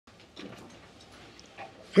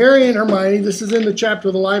Harry and Hermione, this is in the chapter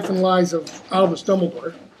The Life and Lies of Albus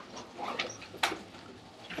Dumbledore.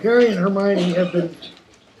 Harry and Hermione have been...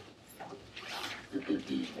 Here's a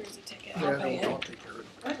ticket. Yeah, I'll pay I'll it. take care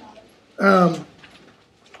of it.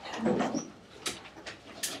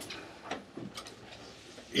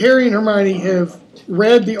 Harry and Hermione have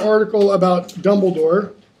read the article about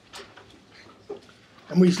Dumbledore,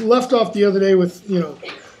 and we left off the other day with,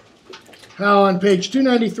 how on page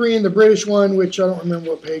 293 in the British one, which I don't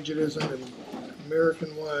remember what page it is, in the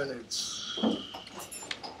American one, it's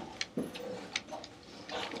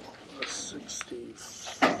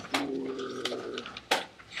 64,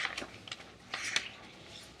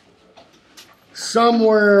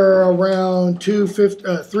 somewhere around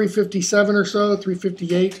 357 or so,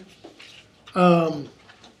 358.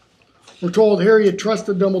 We're told Harry had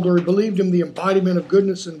trusted Dumbledore, he believed him, the embodiment of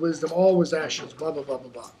goodness and wisdom, all was ashes, blah, blah, blah, blah,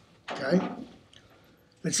 blah. Okay?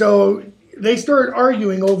 And so they start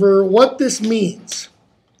arguing over what this means,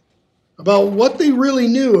 about what they really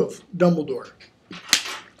knew of Dumbledore.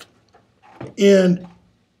 And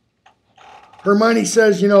Hermione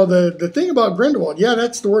says, the thing about Grindelwald, yeah,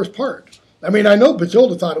 that's the worst part. I mean, I know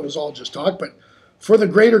Bathilda thought it was all just talk, but for the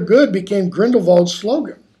greater good became Grindelwald's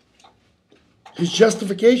slogan. His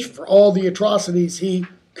justification for all the atrocities he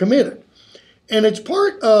committed. And it's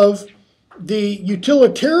part of the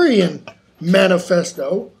utilitarian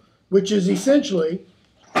manifesto, which is essentially,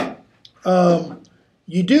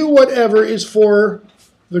 you do whatever is for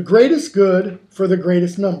the greatest good for the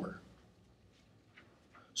greatest number.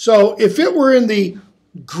 So if it were in the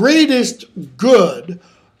greatest good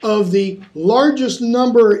of the largest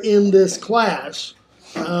number in this class,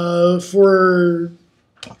 for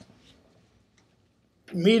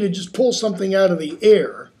me to just pull something out of the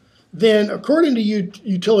air, then according to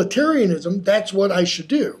utilitarianism, that's what I should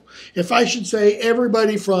do. If I should say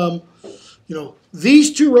everybody from,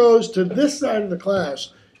 these two rows to this side of the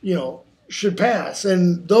class, should pass,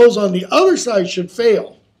 and those on the other side should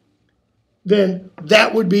fail, then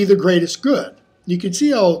that would be the greatest good. You can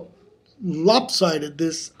see how lopsided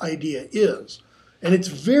this idea is. And it's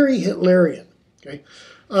very Hitlerian. Okay.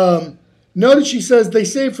 Notice she says, they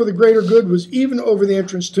say for the greater good was even over the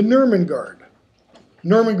entrance to Nurmengard.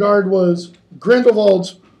 Nurmengard was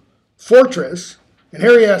Grindelwald's fortress. And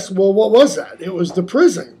Harry asks, well, what was that? It was the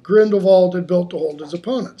prison Grindelwald had built to hold his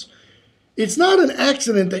opponents. It's not an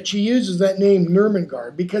accident that she uses that name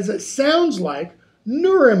Nurmengard, because it sounds like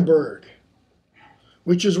Nuremberg,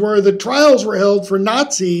 which is where the trials were held for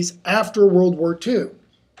Nazis after World War II.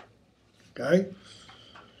 Okay?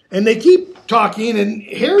 And they keep talking, and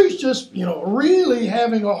Harry's just, really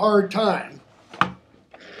having a hard time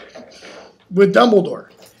with Dumbledore.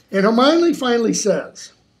 And Hermione finally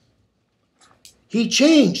says, he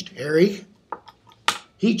changed, Harry.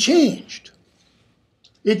 He changed.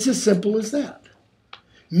 It's as simple as that.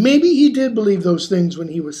 Maybe he did believe those things when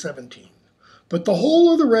he was 17, but the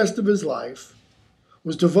whole of the rest of his life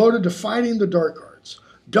was devoted to fighting the dark arts.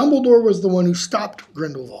 Dumbledore was the one who stopped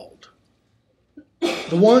Grindelwald,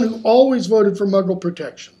 the one who always voted for Muggle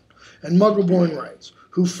protection and Muggle-born rights,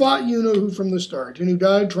 who fought you-know-who from the start, and who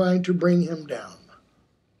died trying to bring him down.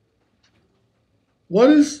 What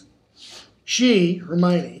is she,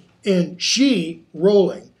 Hermione, and she,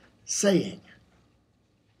 Rowling, saying?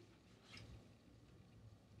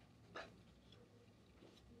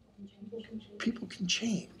 People can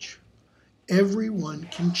change. Everyone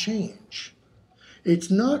can change.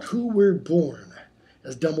 It's not who we're born,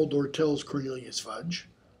 as Dumbledore tells Cornelius Fudge,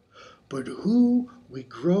 but who we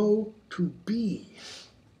grow to be.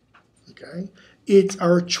 Okay? It's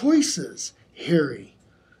our choices, Harry,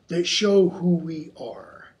 that show who we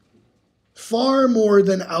are, far more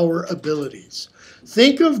than our abilities.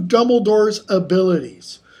 Think of Dumbledore's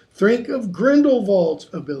abilities. Think of Grindelwald's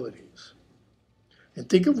abilities. And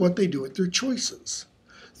think of what they do with their choices.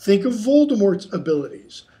 Think of Voldemort's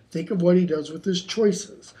abilities. Think of what he does with his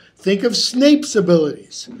choices. Think of Snape's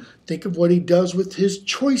abilities. Think of what he does with his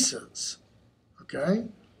choices. Okay?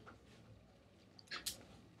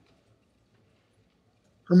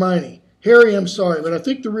 Hermione, Harry, I'm sorry, but I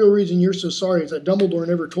think the real reason you're so sorry is that Dumbledore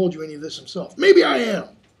never told you any of this himself. Maybe I am.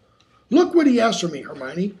 Look what he asked from me,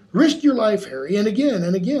 Hermione. Risk your life, Harry, and again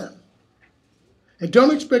and again. And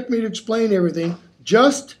don't expect me to explain everything.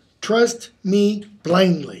 Just trust me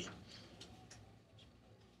blindly.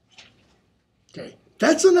 Okay,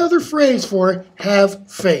 that's another phrase for have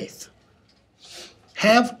faith.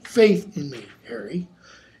 Have faith in me, Harry.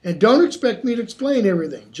 And don't expect me to explain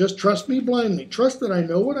everything. Just trust me blindly. Trust that I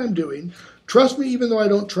know what I'm doing. Trust me even though I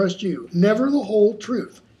don't trust you. Never the whole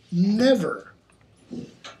truth. Never.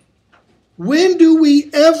 When do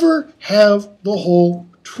we ever have the whole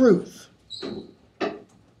truth? truth.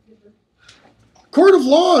 Court of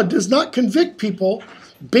law does not convict people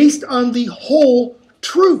based on the whole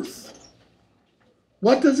truth.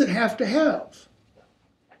 What does it have to have?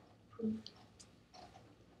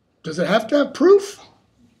 Does it have to have proof?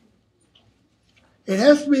 It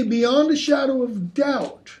has to be beyond a shadow of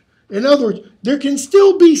doubt. In other words, there can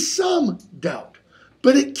still be some doubt,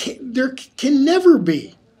 but there can never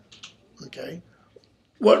be, okay,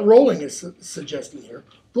 what Rowling is suggesting here,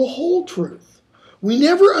 the whole truth. We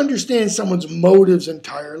never understand someone's motives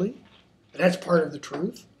entirely. That's part of the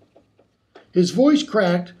truth. His voice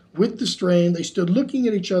cracked with the strain. They stood looking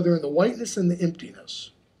at each other in the whiteness and the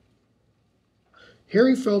emptiness.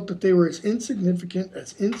 Harry felt that they were as insignificant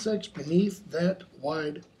as insects beneath that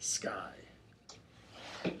wide sky.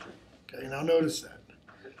 Okay, now notice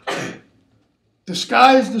that. The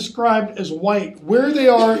sky is described as white. Where they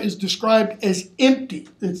are is described as empty.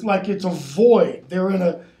 It's like it's a void. They're in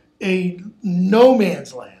a no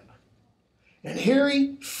man's land. And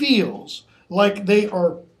Harry feels like they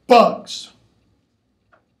are bugs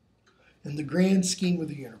in the grand scheme of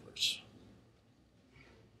the universe.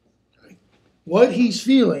 Okay. What he's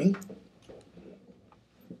feeling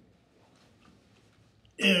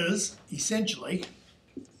is essentially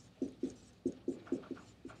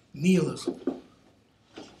nihilism.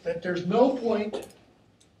 That there's no point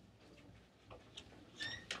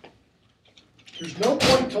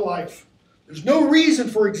to life. There's no reason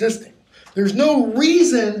for existing. There's no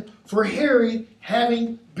reason for Harry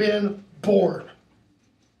having been born.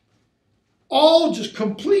 All just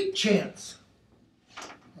complete chance.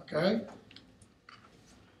 Okay?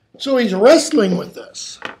 So he's wrestling with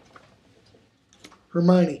this.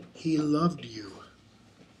 Hermione, he loved you.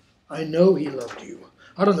 I know he loved you.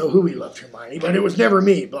 I don't know who he loved, Hermione, but it was never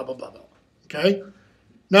me, blah, blah, blah, blah. Okay?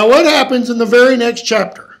 Now what happens in the very next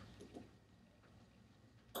chapter?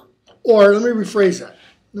 Or, let me rephrase that.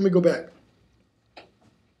 Let me go back.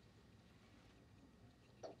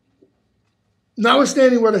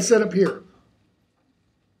 Notwithstanding what I said up here,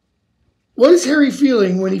 what is Harry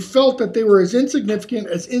feeling when he felt that they were as insignificant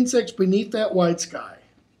as insects beneath that wide sky?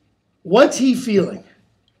 What's he feeling?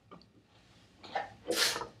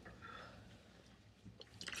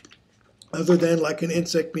 Other than like an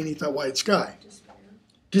insect beneath that wide sky.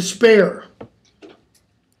 Despair.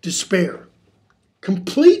 Despair.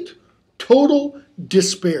 Complete, total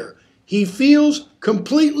despair. He feels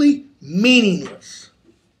completely meaningless.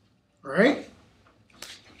 All right?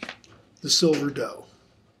 The silver doe.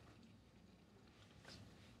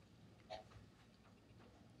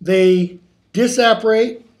 They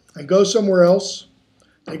disapparate and go somewhere else.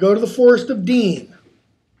 They go to the Forest of Dean.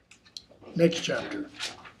 Next chapter.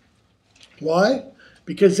 Why?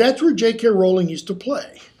 Because that's where J.K. Rowling used to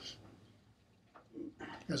play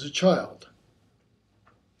as a child.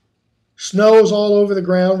 Snow is all over the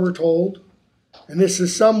ground, we're told. And this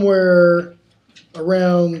is somewhere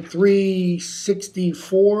around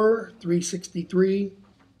 364, 363,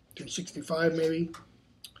 365 maybe.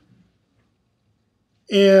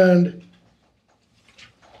 And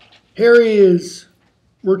Harry is,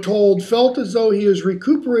 we're told, felt as though he was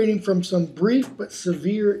recuperating from some brief but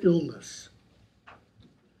severe illness.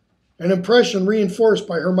 An impression reinforced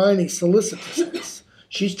by Hermione's solicitousness.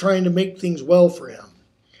 She's trying to make things well for him.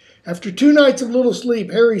 After 2 nights of little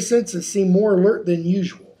sleep, Harry's senses seem more alert than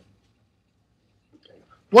usual.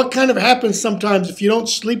 What kind of happens sometimes if you don't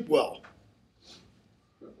sleep well?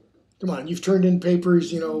 Come on, you've turned in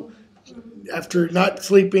papers, after not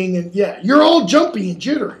sleeping, and yeah, you're all jumpy and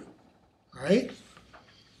jittery, right?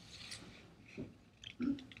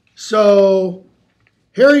 So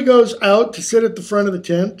Harry goes out to sit at the front of the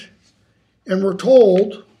tent, and we're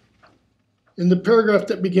told in the paragraph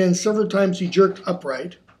that begins, several times he jerked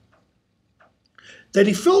upright, that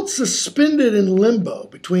he felt suspended in limbo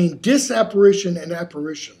between disapparition and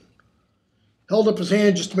apparition. Held up his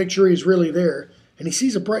hand just to make sure he's really there, and he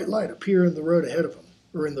sees a bright light appear in the road ahead of him,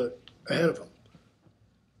 or ahead of him.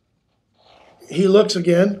 He looks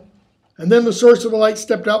again, and then the source of the light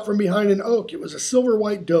stepped out from behind an oak. It was a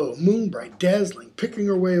silver-white doe, moonbright, dazzling, picking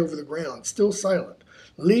her way over the ground, still silent,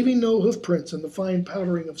 leaving no hoof prints in the fine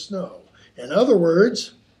powdering of snow. In other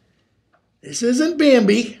words, this isn't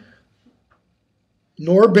Bambi,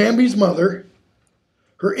 nor Bambi's mother.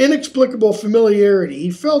 Her inexplicable familiarity,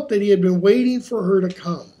 he felt that he had been waiting for her to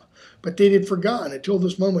come, but they had forgotten until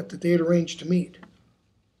this moment that they had arranged to meet.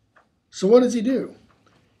 So what does he do?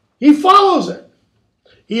 He follows it.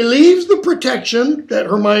 He leaves the protection that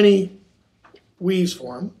Hermione weaves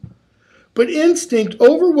for him, but instinct,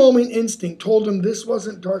 overwhelming instinct, told him this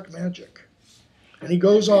wasn't dark magic, and he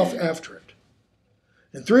goes off after it.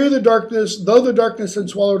 And though the darkness had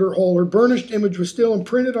swallowed her whole, her burnished image was still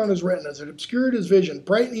imprinted on his retinas. It obscured his vision,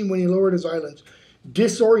 brightening when he lowered his eyelids,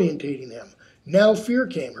 disorientating him. Now fear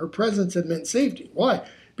came. Her presence had meant safety. Why?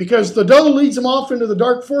 Because the doe leads him off into the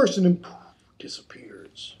dark forest and then poof,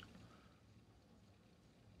 disappears.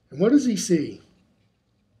 And what does he see?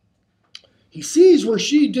 He sees where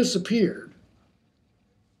she disappeared.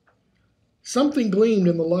 Something gleamed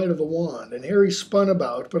in the light of the wand, and Harry spun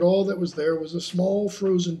about, but all that was there was a small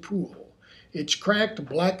frozen pool, its cracked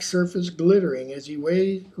black surface glittering as he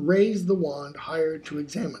raised the wand higher to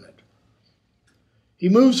examine it. He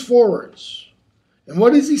moves forwards, and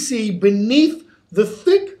what does he see beneath the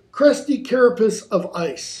thick, crusty carapace of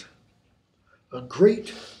ice? A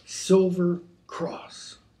great silver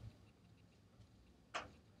cross.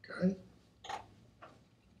 Okay?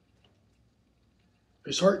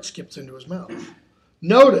 His heart skips into his mouth.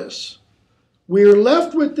 Notice, we're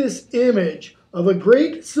left with this image of a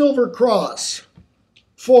great silver cross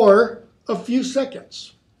for a few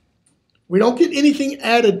seconds. We don't get anything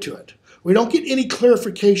added to it. We don't get any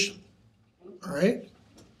clarification. All right?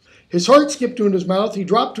 His heart skipped into his mouth. He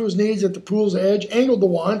dropped to his knees at the pool's edge, angled the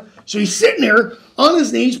wand. So he's sitting there on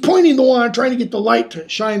his knees, pointing the wand, trying to get the light to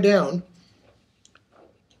shine down.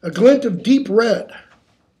 A glint of deep red.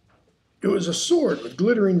 It was a sword with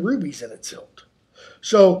glittering rubies in its hilt.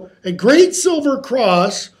 So a great silver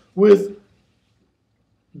cross with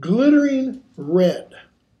glittering red.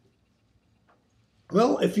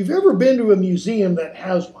 Well, if you've ever been to a museum that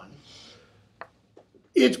has one,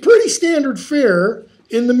 it's pretty standard fare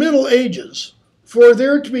in the Middle Ages for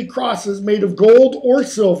there to be crosses made of gold or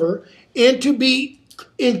silver and to be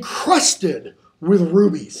encrusted with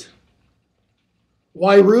rubies.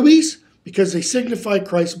 Why rubies? Because they signify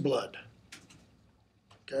Christ's blood.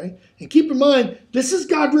 Okay? And keep in mind, this is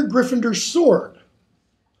Godric Gryffindor's sword.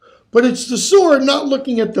 But it's the sword not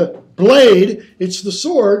looking at the blade, it's the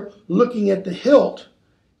sword looking at the hilt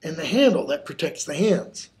and the handle that protects the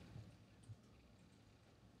hands.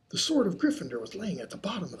 The sword of Gryffindor was laying at the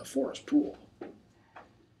bottom of the forest pool.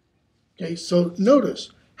 Okay, so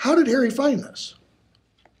notice, how did Harry find this?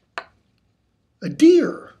 A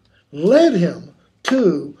deer led him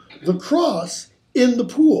to the cross in the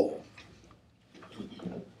pool.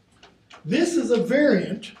 This is a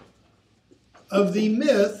variant of the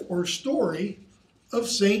myth or story of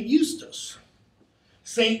St. Eustace.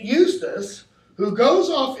 St. Eustace, who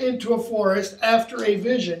goes off into a forest after a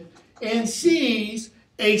vision and sees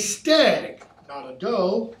a stag, not a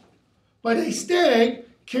doe, but a stag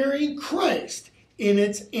carrying Christ in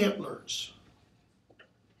its antlers.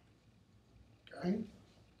 Okay?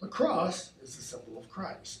 The cross is the symbol of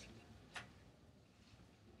Christ.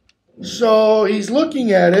 So he's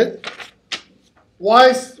looking at it. Why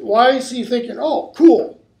is he thinking, oh,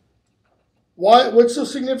 cool. What's so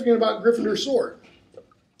significant about Gryffindor's sword?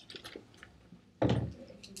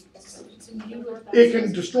 It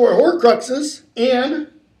can destroy Horcruxes, and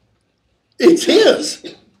it's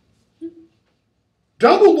his.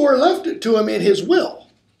 Dumbledore left it to him in his will.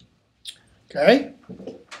 Okay?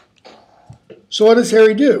 So what does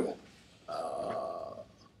Harry do?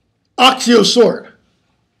 Accio sword.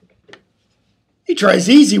 He tries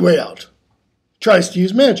the easy way out. Tries to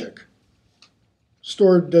use magic.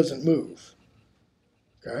 Sword doesn't move.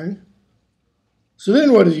 Okay? So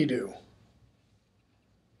then what does he do?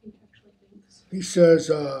 He says,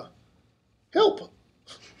 help,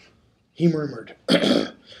 he murmured.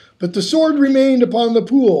 But the sword remained upon the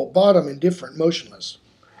pool, bottom indifferent, motionless.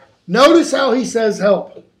 Notice how he says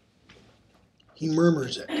help. He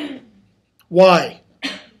murmurs it. Why?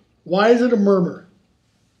 Why is it a murmur?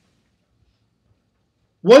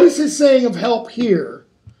 What is his saying of help here?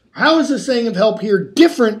 How is his saying of help here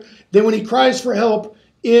different than when he cries for help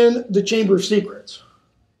in the Chamber of Secrets?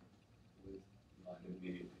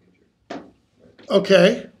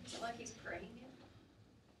 Okay. Like he's praying it.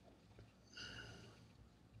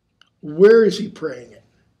 Where is he praying it?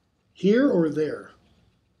 Here or there?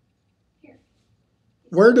 Here.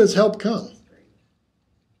 Where does help come?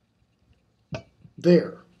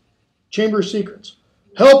 There. Chamber of Secrets.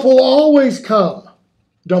 Help will always come,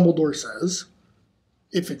 Dumbledore says,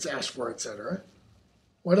 if it's asked for, etc.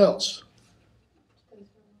 What else?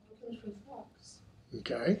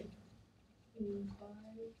 Okay.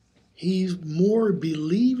 He's more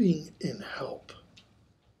believing in help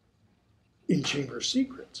in Chamber of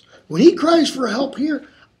Secrets. When he cries for help here,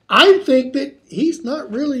 I think that he's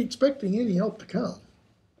not really expecting any help to come.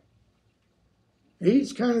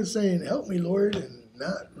 He's kind of saying, help me, Lord, and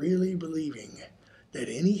not really believing that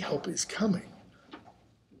any help is coming.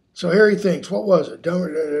 So Harry thinks, what was it?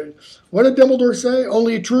 What did Dumbledore say?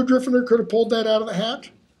 Only a true Gryffindor could have pulled that out of the hat?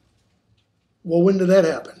 Well, when did that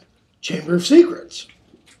happen? Chamber of Secrets.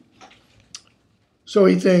 So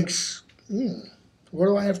he thinks, what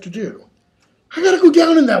do I have to do? I got to go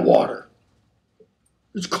down in that water.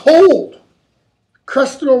 It's cold,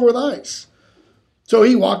 crusted over with ice. So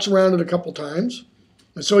he walks around it a couple times.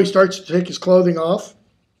 And so he starts to take his clothing off.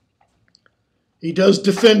 He does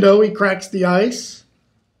Defendo. He cracks the ice.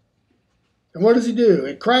 And what does he do?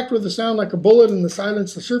 It cracked with a sound like a bullet in the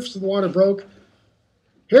silence. The surface of the water broke.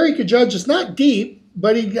 Harry could judge it's not deep,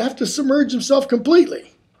 but he'd have to submerge himself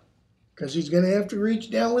completely because he's going to have to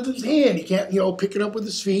reach down with his hand. He can't, pick it up with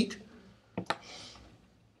his feet.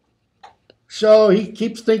 So he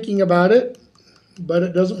keeps thinking about it, but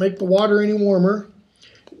it doesn't make the water any warmer.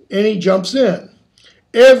 And he jumps in.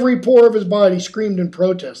 Every pore of his body screamed in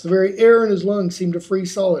protest. The very air in his lungs seemed to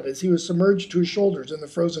freeze solid as he was submerged to his shoulders in the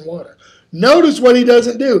frozen water. Notice what he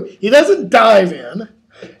doesn't do. He doesn't dive in,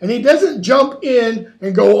 and he doesn't jump in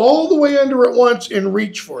and go all the way under at once and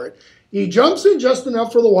reach for it. He jumps in just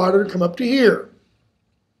enough for the water to come up to here.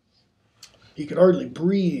 He could hardly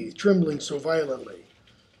breathe, trembling so violently.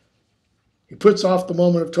 He puts off the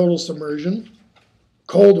moment of total submersion.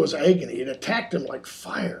 Cold was agony. It attacked him like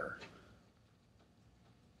fire.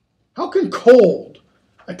 How can cold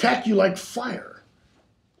attack you like fire?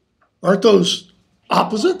 Aren't those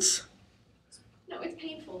opposites? No, it's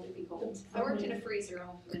painful to be cold. I worked in a freezer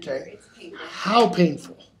all winter. Okay. It's painful. How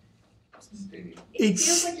painful? It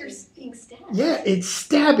feels like you're being stabbed. Yeah, it's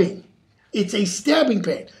stabbing. It's a stabbing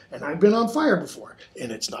pain. And I've been on fire before,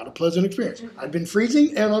 and it's not a pleasant experience. I've been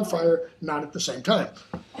freezing and on fire, not at the same time.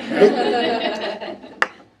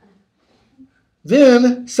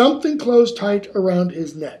 Then something closed tight around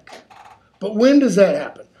his neck. But when does that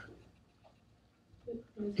happen?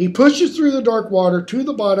 He pushes through the dark water to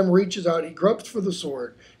the bottom, reaches out, he gropes for the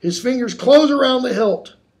sword. His fingers close around the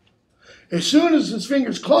hilt. As soon as his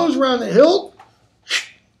fingers close around the hilt,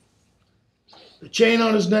 the chain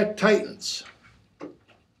on his neck tightens.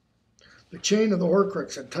 The chain of the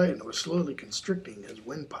Horcrux had tightened and was slowly constricting his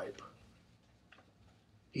windpipe.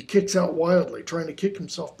 He kicks out wildly, trying to kick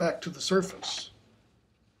himself back to the surface.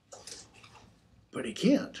 But he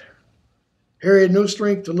can't. Harry had no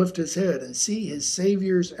strength to lift his head and see his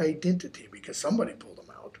savior's identity because somebody pulled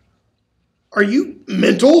him out. Are you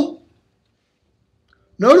mental?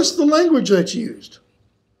 Notice the language that's used.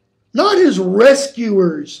 Not his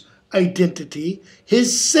rescuer's identity,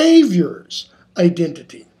 his savior's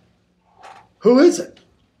identity. Who is it?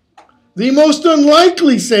 The most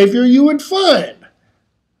unlikely savior you would find.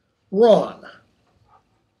 Ron.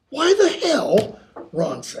 Why the hell,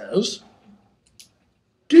 Ron says,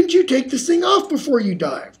 didn't you take this thing off before you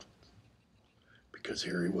dived? Because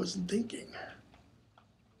Harry wasn't thinking.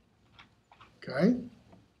 Okay?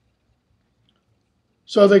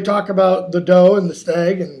 So they talk about the doe and the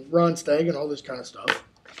stag and Ron Stag and all this kind of stuff.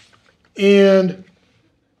 And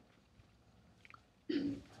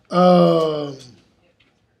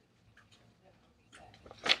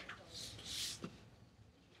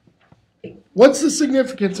what's the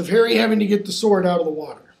significance of Harry having to get the sword out of the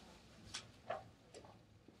water?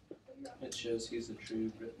 It shows he's a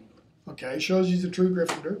true Gryffindor. Okay, shows he's a true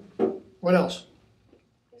Gryffindor. What else? He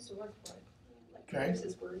has to work for it. Okay. There's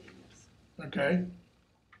his worthiness. Okay.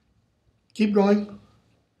 Keep going.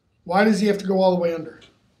 Why does he have to go all the way under?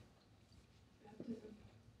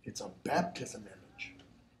 It's a baptism image.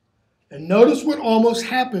 And notice what almost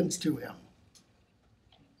happens to him.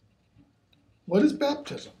 What is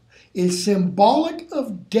baptism? It's symbolic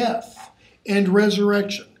of death and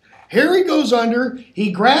resurrection. Harry goes under,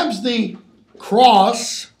 he grabs the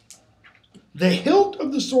cross, the hilt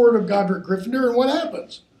of the sword of Godric Gryffindor, and what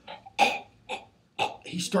happens?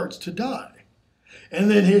 He starts to die. And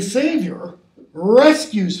then his savior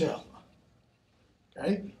rescues him.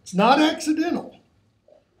 Okay? It's not accidental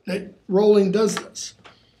that Rowling does this.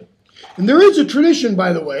 And there is a tradition,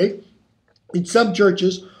 by the way, in some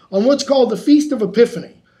churches on what's called the Feast of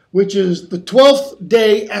Epiphany, which is the 12th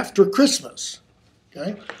day after Christmas,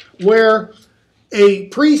 okay, where a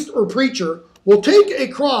priest or preacher will take a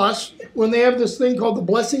cross when they have this thing called the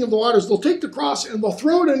Blessing of the Waters. They'll take the cross and they'll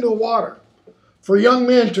throw it into the water for young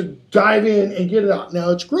men to dive in and get it out. Now,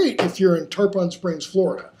 it's great if you're in Tarpon Springs,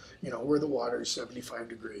 Florida, where the water is 75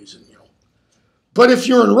 degrees. But if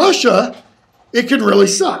you're in Russia, it can really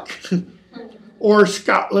suck. Or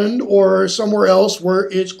Scotland or somewhere else where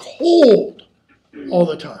it's cold all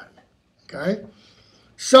the time. Okay?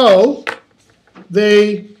 So,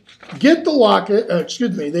 they get the locket,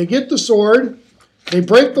 they get the sword, they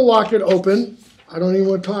break the locket open. I don't even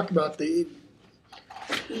want to talk about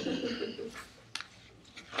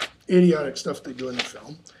Idiotic stuff they do in the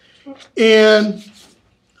film. And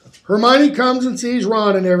Hermione comes and sees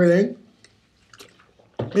Ron and everything.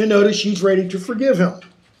 And notice she's ready to forgive him.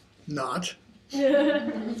 Not.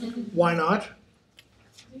 Why not?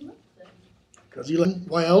 Because he loved him.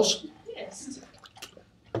 Why else? Yes.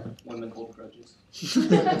 Women hold grudges.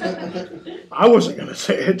 I wasn't going to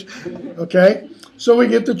say it. Okay? So we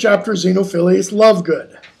get to chapter Xenophilius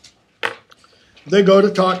Lovegood. They go to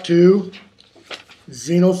talk to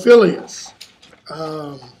Xenophilius.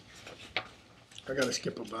 I got to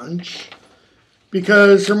skip a bunch.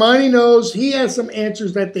 Because Hermione knows he has some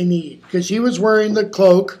answers that they need. Because he was wearing the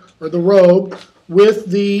cloak or the robe with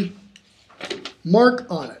the mark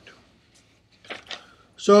on it.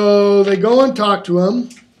 So they go and talk to him.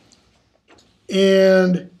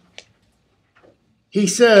 And he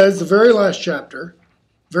says, the very last chapter,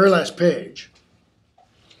 very last page,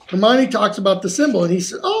 Hermione talks about the symbol. And he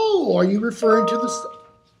says, oh, are you referring to the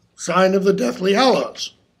sign of the Deathly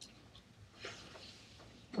Hallows?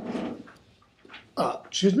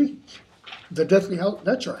 Excuse me? The Deathly Hallows?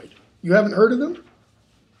 That's right. You haven't heard of them?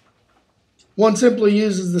 One simply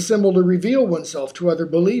uses the symbol to reveal oneself to other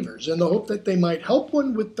believers in the hope that they might help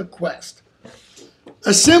one with the quest.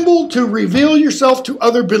 A symbol to reveal yourself to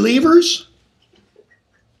other believers?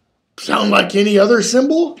 Sound like any other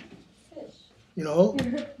symbol? You know,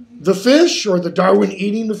 the fish, or the Darwin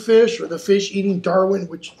eating the fish, or the fish eating Darwin,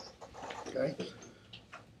 which, okay.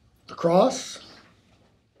 The cross?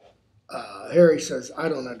 Harry says, I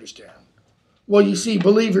don't understand. Well, you see,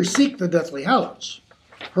 believers seek the Deathly Hallows.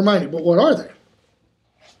 Hermione, but what are they?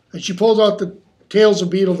 And she pulls out the Tales of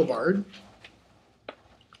Beedle the Bard,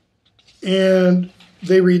 and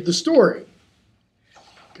they read the story.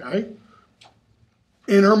 Okay?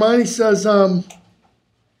 And Hermione says, well,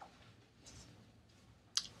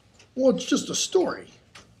 it's just a story.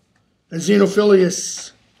 And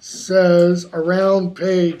Xenophilius says around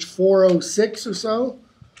page 406 or so,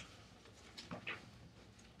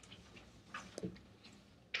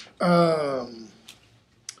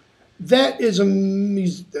 that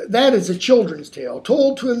is a children's tale,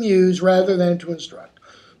 told to amuse rather than to instruct.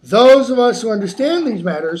 Those of us who understand these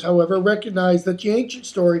matters, however, recognize that the ancient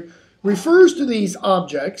story refers to these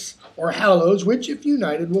objects, or hallows, which, if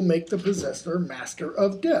united, will make the possessor master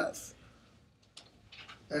of death.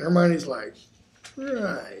 And Hermione's like,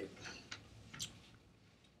 right.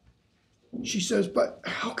 She says, but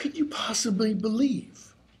how could you possibly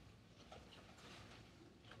believe?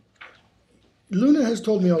 Luna has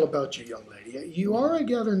told me all about you, young lady. You are, I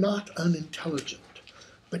gather, not unintelligent,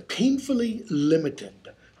 but painfully limited,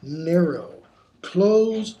 narrow,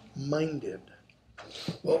 close-minded.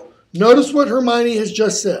 Well, notice what Hermione has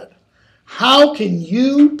just said. How can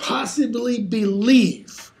you possibly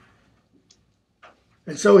believe?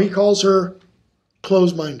 And so he calls her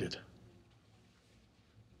close-minded.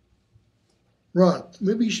 Ron,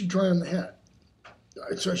 maybe you should try on the hat.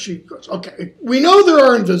 So she goes, okay, we know there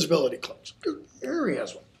are invisibility cloaks. Harry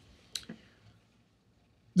has one.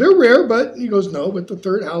 They're rare, but he goes, no, but the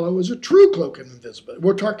third hallow is a true cloak of invisibility.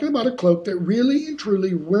 We're talking about a cloak that really and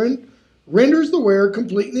truly renders the wearer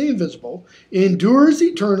completely invisible, endures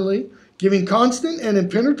eternally, giving constant and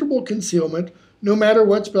impenetrable concealment no matter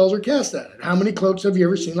what spells are cast at it. How many cloaks have you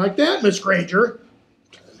ever seen like that, Miss Granger?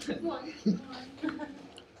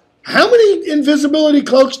 How many invisibility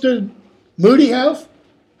cloaks did Moody have?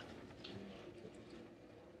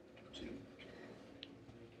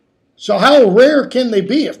 So how rare can they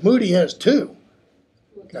be if Moody has two?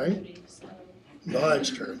 Okay. No, that's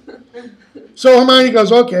true. So Hermione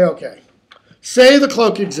goes, okay. Say the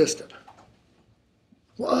cloak existed.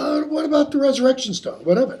 What about the resurrection stone?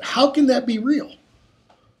 What of it? How can that be real?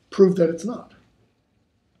 Prove that it's not.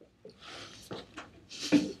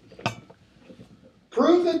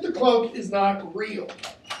 Prove that the cloak is not real.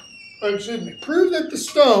 Prove that the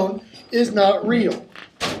stone is not real.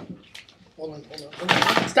 Hold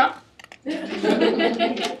on. Stop.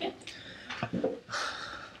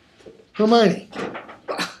 Hermione,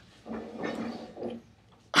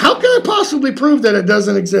 how can I possibly prove that it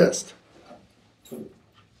doesn't exist? Do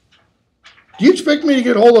you expect me to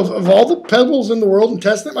get hold of all the pebbles in the world and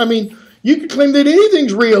test them? I mean, you could claim that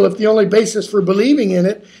anything's real if the only basis for believing in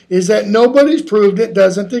it is that nobody's proved it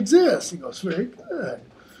doesn't exist. He goes, very good.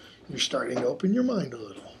 You're starting to open your mind a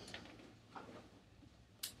little.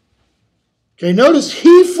 Okay, notice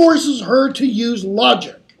he forces her to use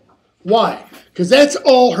logic. Why? Because that's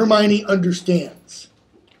all Hermione understands.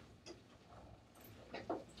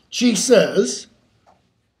 She says,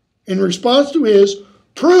 in response to his,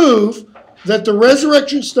 prove that the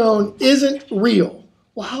resurrection stone isn't real.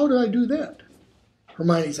 Well, how do I do that?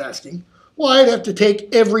 Hermione's asking. Well, I'd have to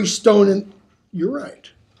take every stone in. You're right.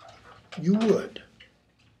 You would.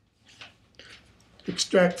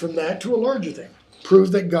 Extract from that to a larger thing.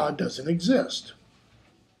 Prove that God doesn't exist.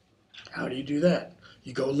 How do you do that?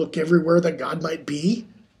 You go look everywhere that God might be.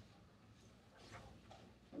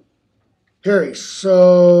 Harry,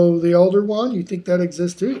 so the Elder Wand, you think that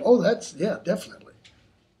exists too? Oh, yeah, definitely.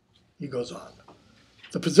 He goes on.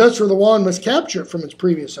 The possessor of the wand must capture it from its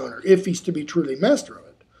previous owner if he's to be truly master of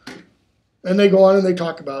it. And they go on and they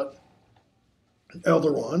talk about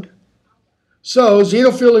Elder Wand. So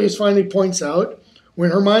Xenophilius finally points out when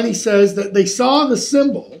Hermione says that they saw the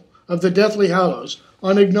symbol of the Deathly Hallows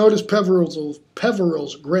on Ignotus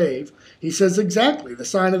Peveril's grave, he says exactly, the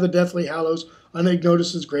sign of the Deathly Hallows on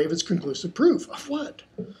Ignotus's grave is conclusive proof. Of what?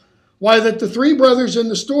 Why, that the three brothers in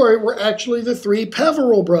the story were actually the three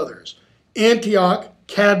Peveril brothers, Antioch,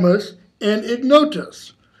 Cadmus, and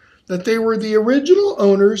Ignotus. That they were the original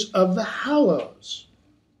owners of the Hallows.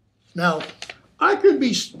 Now, I could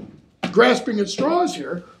be grasping at straws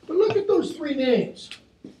here, but look at those three names.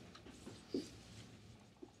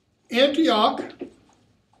 Antioch,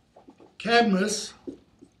 Cadmus,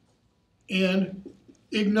 and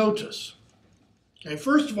Ignotus. Okay,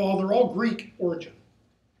 first of all, they're all Greek origin.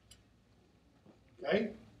 Okay?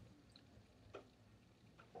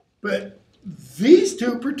 But these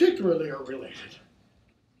two particularly are related.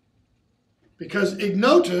 Because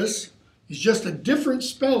Ignotus is just a different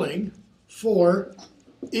spelling for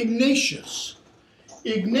Ignatius.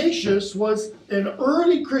 Ignatius was an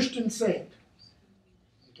early Christian saint.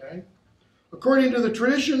 Okay? According to the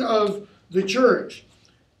tradition of the church,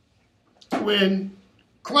 when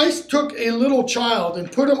Christ took a little child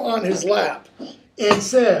and put him on his lap and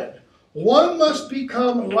said, one must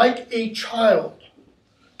become like a child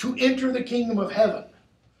to enter the kingdom of heaven.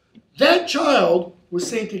 That child was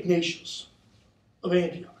Saint Ignatius of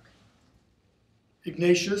Antioch.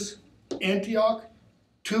 Ignatius, Antioch,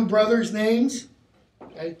 two brothers' names.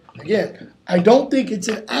 Okay? Again, I don't think it's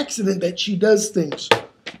an accident that she does things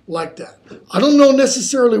like that. I don't know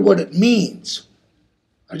necessarily what it means.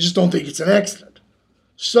 I just don't think it's an accident.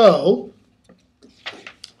 So,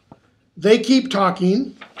 they keep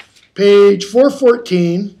talking, page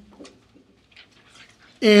 414,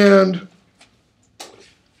 and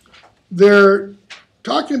they're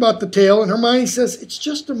talking about the tale, and Hermione says it's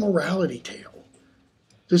just a morality tale.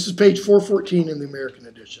 This is page 414 in the American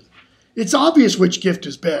edition. It's obvious which gift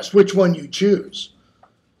is best, which one you choose.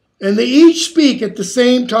 And they each speak at the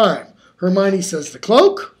same time. Hermione says the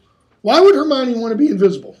cloak. Why would Hermione want to be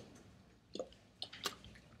invisible?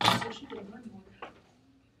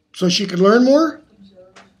 So she could learn more?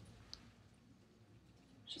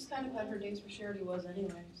 She's kind of had her days where she already was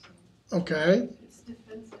anyway. So. Okay. It's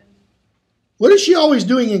defensive. What is she always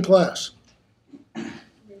doing in class?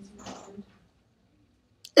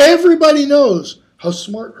 Everybody knows how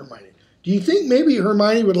smart Hermione is. Do you think maybe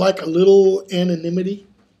Hermione would like a little anonymity?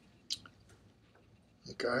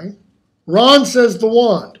 Okay. Ron says the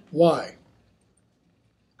wand. Why?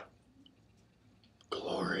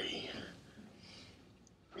 Glory.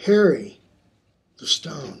 Harry, the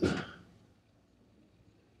stone.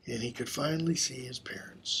 And he could finally see his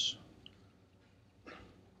parents.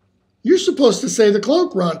 You're supposed to say the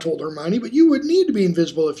cloak, Ron told Hermione, but you wouldn't need to be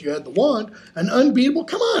invisible if you had the wand. An unbeatable.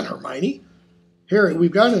 Come on, Hermione. Harry,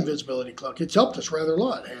 we've got an invisibility cloak. It's helped us rather a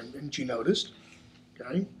lot, haven't you noticed?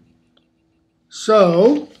 Okay.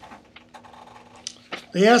 So,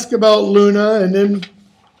 they ask about Luna, and then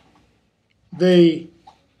they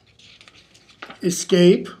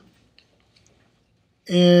escape.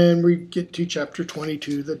 And we get to chapter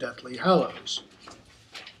 22, the Deathly Hallows.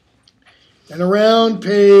 And around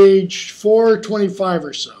page 425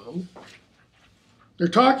 or so, they're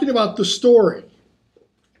talking about the story.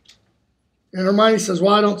 And Hermione says,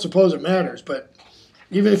 well, I don't suppose it matters, but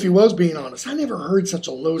even if he was being honest, I never heard such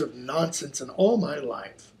a load of nonsense in all my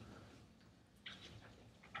life.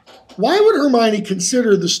 Why would Hermione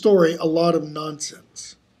consider the story a lot of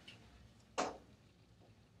nonsense?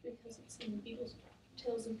 Because it's in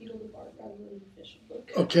Tales of Beetle the Bard rather than the fiction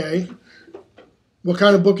book. Okay. What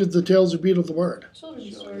kind of book is the Tales of Beetle the Bard?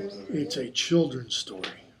 Children's stories. It's a children's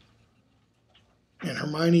story. And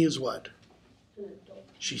Hermione is what? An adult.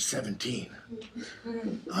 She's 17.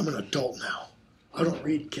 I'm an adult now. I don't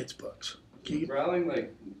read kids' books. Keegan? Rowling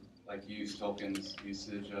like used Tolkien's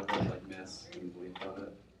usage of it, like myths and belief of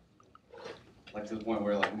it. Like to the point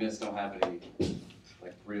where like myths don't have any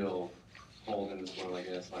like real hold in the story,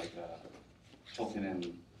 I guess, like Tolkien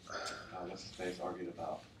and what's his face argued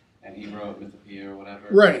about. And he wrote Mythopoeia or whatever.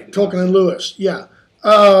 Right, Tolkien and Lewis, yeah.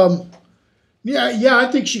 Yeah,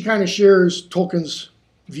 I think she kind of shares Tolkien's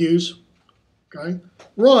views. Okay.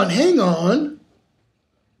 Ron, hang on.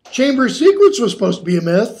 Chamber of Secrets was supposed to be a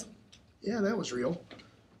myth. Yeah, that was real.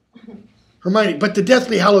 Hermione, but the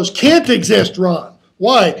Deathly Hallows can't exist, Ron.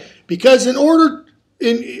 Why? Because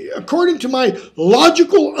according to my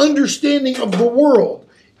logical understanding of the world,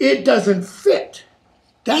 it doesn't fit.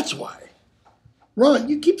 That's why. Ron,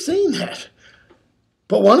 you keep saying that.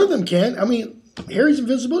 But one of them can. I mean, Harry's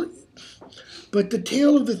invisible. But the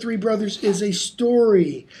tale of the three brothers is a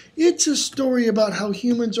story. It's a story about how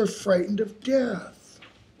humans are frightened of death.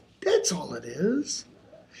 That's all it is.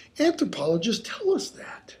 Anthropologists tell us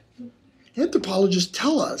that. Anthropologists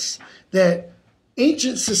tell us that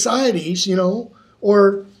ancient societies,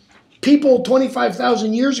 or people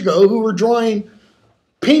 25,000 years ago who were drawing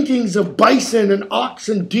paintings of bison and ox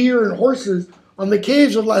and deer and horses on the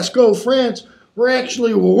caves of Lascaux, France, were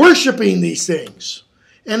actually worshiping these things.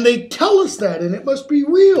 And they tell us that, and it must be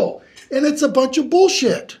real. And it's a bunch of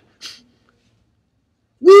bullshit.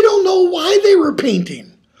 We don't know why they were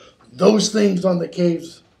painting those things on the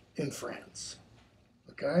caves in France.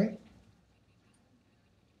 Okay?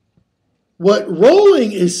 What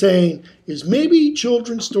Rowling is saying is maybe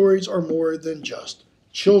children's stories are more than just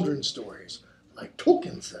children's stories, like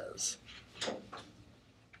Tolkien says.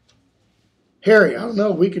 Harry, I don't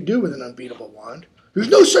know what we could do with an unbeatable wand. There's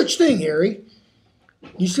no such thing, Harry.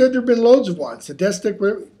 You said there have been loads of wands. The death stick,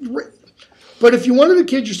 but if you wanted to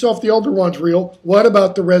kid yourself the Elder Wand's real, what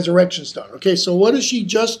about the Resurrection Stone? Okay, so what have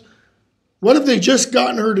they just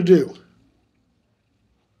gotten her to do?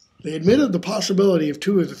 They admitted the possibility of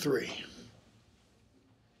two of the three.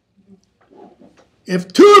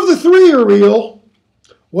 If two of the three are real,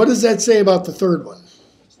 what does that say about the third one?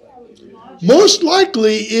 Most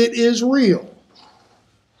likely it is real.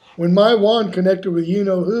 When my wand connected with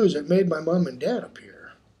you-know-who's, it made my mom and dad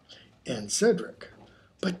appear. And Cedric.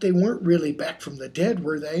 But they weren't really back from the dead,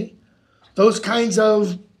 were they? Those kinds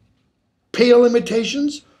of pale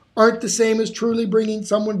imitations aren't the same as truly bringing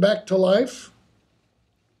someone back to life.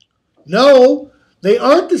 No, they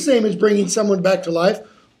aren't the same as bringing someone back to life.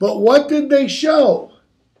 But what did they show?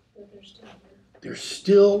 They're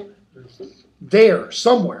still there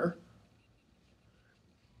somewhere.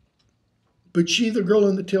 But she, the girl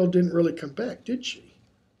in the tale, didn't really come back, did she?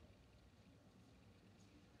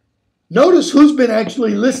 Notice who's been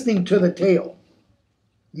actually listening to the tale.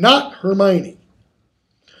 Not Hermione.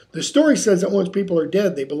 The story says that once people are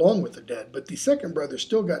dead, they belong with the dead. But the second brother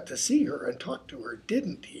still got to see her and talk to her,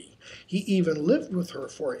 didn't he? He even lived with her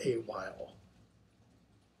for a while.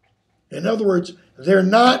 In other words, they're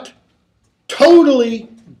not totally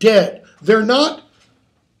dead. They're not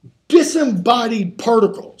disembodied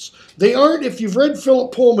particles. They aren't, if you've read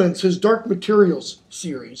Philip Pullman's, his Dark Materials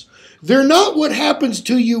series, they're not what happens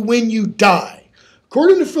to you when you die.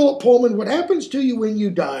 According to Philip Pullman, what happens to you when you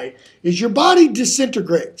die is your body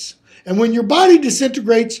disintegrates. And when your body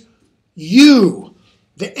disintegrates, you,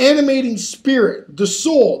 the animating spirit, the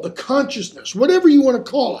soul, the consciousness, whatever you want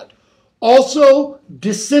to call it, also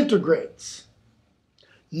disintegrates.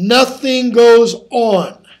 Nothing goes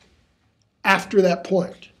on after that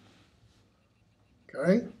point.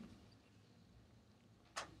 Okay?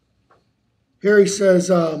 Harry says,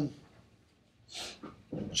 so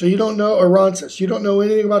you don't know, or Ron says, you don't know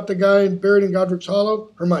anything about the guy buried in Godric's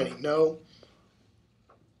Hollow? Hermione, no.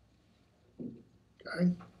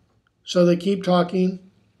 Okay? So they keep talking,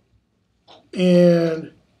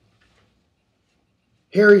 and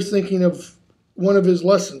Harry's thinking of one of his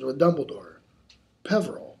lessons with Dumbledore.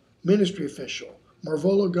 Peveril, ministry official,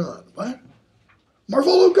 Marvolo gone. What?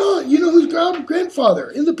 Marvolo Gaunt, you know who's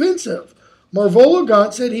grandfather in the Pensive. Marvolo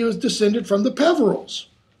Gaunt said he was descended from the Peverils.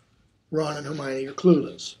 Ron and Hermione are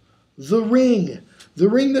clueless. The ring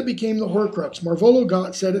that became the Horcrux. Marvolo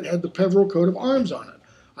Gaunt said it had the Peveril coat of arms on it.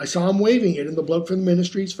 I saw him waving it in the bloke from the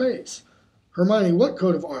ministry's face. Hermione, what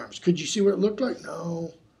coat of arms? Could you see what it looked like?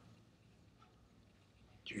 No.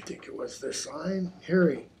 Do you think it was this sign?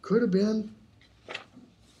 Harry, could have been.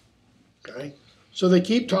 Okay. So they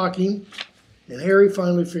keep talking. And Harry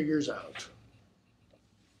finally figures out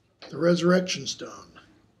the resurrection stone.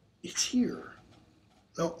 It's here.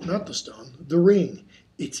 No, not the stone. The ring.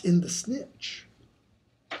 It's in the snitch.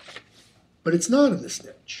 But it's not in the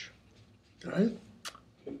snitch. Okay?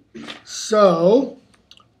 So,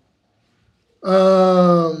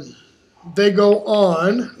 they go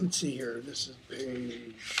on. Let's see here. This is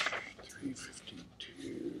page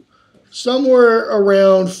 352. Somewhere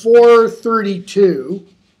around 432.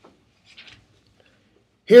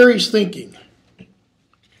 Harry's thinking.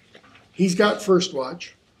 He's got first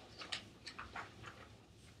watch.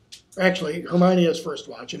 Actually, Hermione has first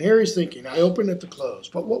watch, and Harry's thinking, I opened at the close.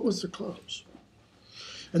 But what was the close?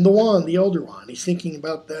 And the wand, the elder wand, he's thinking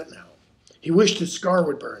about that now. He wished his scar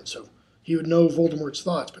would burn so he would know Voldemort's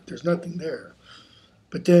thoughts, but there's nothing there.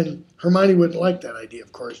 But then Hermione wouldn't like that idea,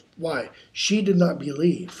 of course. Why? She did not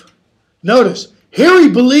believe. Notice, Harry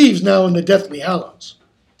believes now in the Deathly Hallows.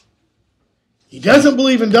 He doesn't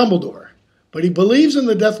believe in Dumbledore, but he believes in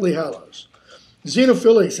the Deathly Hallows.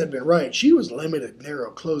 Xenophilius had been right. She was limited,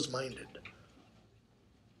 narrow, closed-minded.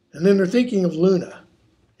 And then they're thinking of Luna.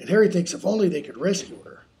 And Harry thinks if only they could rescue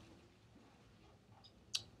her.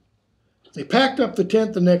 They packed up the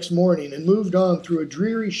tent the next morning and moved on through a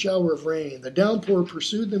dreary shower of rain. The downpour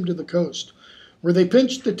pursued them to the coast, where they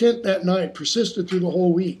pitched the tent that night, persisted through the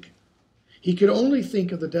whole week. He could only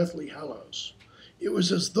think of the Deathly Hallows. It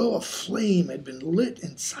was as though a flame had been lit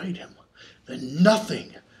inside him. Then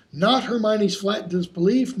nothing, not Hermione's flat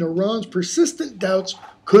disbelief, nor Ron's persistent doubts,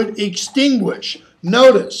 could extinguish.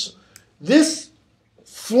 Notice, this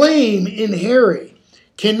flame in Harry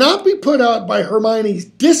cannot be put out by Hermione's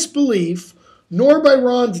disbelief, nor by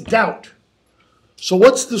Ron's doubt. So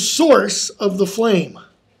what's the source of the flame?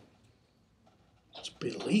 It's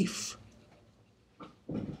belief.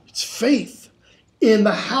 It's faith in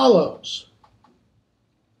the Hallows.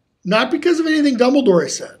 Not because of anything Dumbledore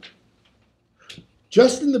said.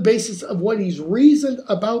 Just in the basis of what he's reasoned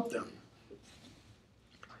about them.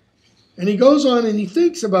 And he goes on and he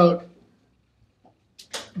thinks about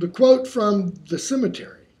the quote from the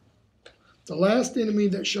cemetery. The last enemy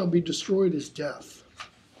that shall be destroyed is death.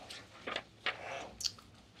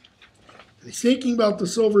 And he's thinking about the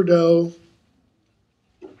silver doe.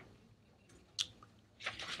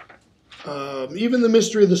 Even the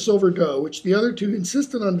mystery of the silver doe, which the other two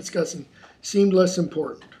insisted on discussing, seemed less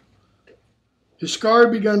important. His scar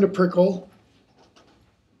had begun to prickle.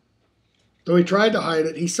 Though he tried to hide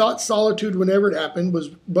it, he sought solitude whenever it happened,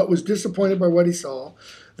 but was disappointed by what he saw.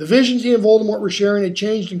 The visions he and Voldemort were sharing had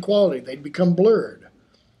changed in quality. They'd become blurred,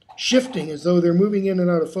 shifting as though they're moving in and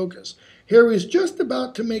out of focus. Harry was just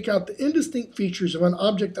about to make out the indistinct features of an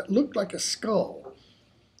object that looked like a skull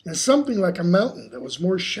and something like a mountain that was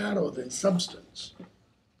more shadow than substance.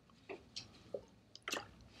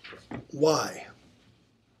 Why?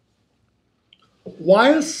 Why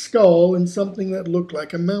a skull and something that looked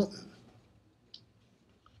like a mountain?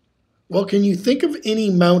 Well, can you think of any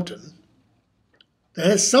mountain that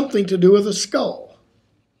has something to do with a skull?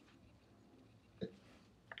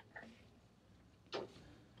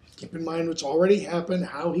 Keep in mind what's already happened,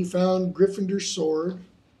 how he found Gryffindor's sword.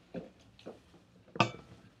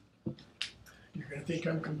 You're going to think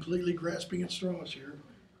I'm completely grasping at straws here.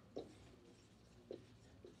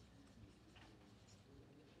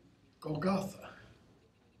 Golgotha,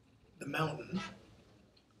 the mountain,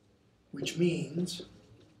 which means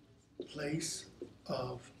place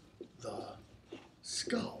of the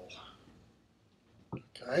skull.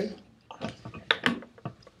 Okay?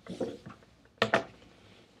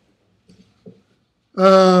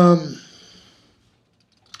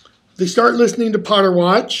 They start listening to Potter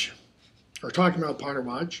Watch, or talking about Potter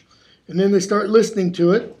Watch, and then they start listening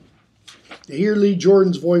to it. They hear Lee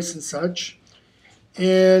Jordan's voice and such.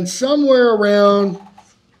 And somewhere around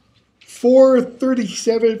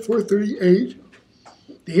 4:37, 4:38,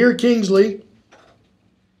 they hear Kingsley,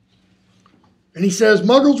 and he says,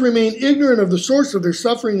 Muggles remain ignorant of the source of their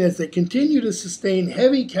suffering as they continue to sustain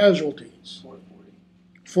heavy casualties.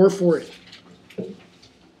 440.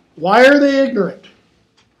 Why are they ignorant?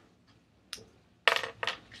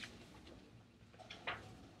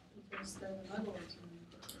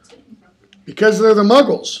 Because they're the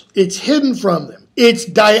Muggles. It's hidden from them. It's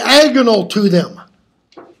diagonal to them.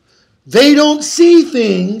 They don't see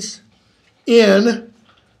things in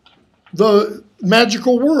the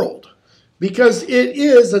magical world. Because it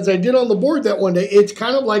is, as I did on the board that one day, it's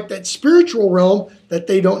kind of like that spiritual realm that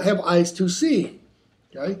they don't have eyes to see.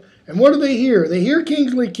 Okay? And what do they hear? They hear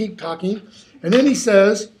Kingsley keep talking, and then he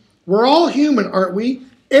says, we're all human, aren't we?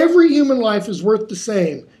 Every human life is worth the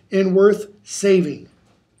same and worth saving.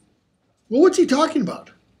 Well, what's he talking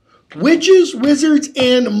about? Witches, wizards,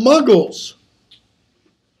 and muggles.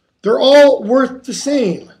 They're all worth the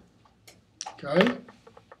same. Okay?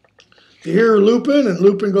 They hear Lupin, and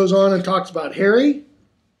Lupin goes on and talks about Harry.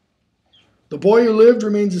 The boy who lived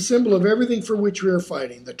remains a symbol of everything for which we are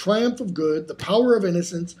fighting. The triumph of good, the power of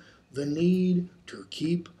innocence, the need to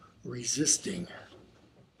keep resisting.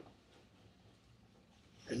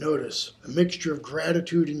 And notice, a mixture of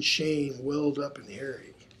gratitude and shame welled up in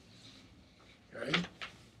Harry. Okay?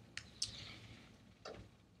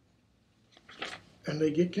 And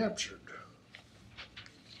they get captured.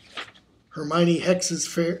 Hermione Hex's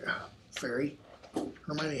fairy.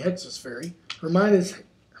 Hermione Hex's fairy.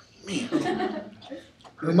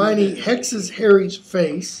 Hermione hexes Harry's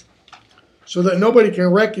face so that nobody can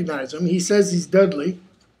recognize him. He says he's Dudley.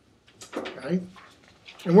 Okay.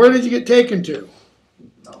 And where did you get taken to?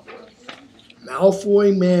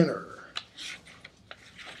 Malfoy Manor.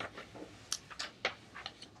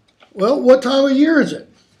 Well, what time of year is it?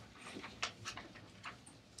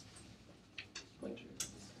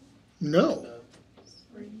 No.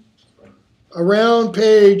 Around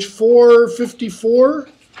page 454,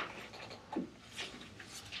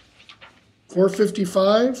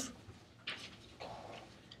 455.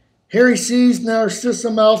 Harry sees Narcissa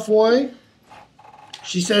Malfoy.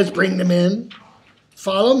 She says, bring them in.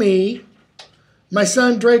 Follow me. My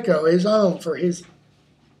son Draco is home for his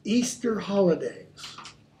Easter holidays.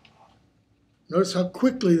 Notice how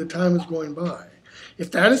quickly the time is going by.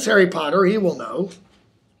 If that is Harry Potter, he will know.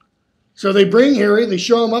 So they bring Harry, they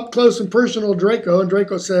show him up close and personal Draco, and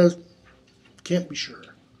Draco says, can't be sure.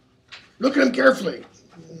 Look at him carefully.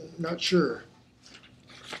 Not sure.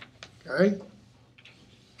 Okay?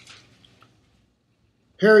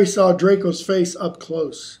 Harry saw Draco's face up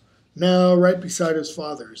close, now right beside his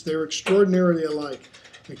father's. They were extraordinarily alike,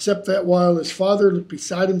 except that while his father looked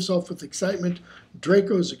beside himself with excitement,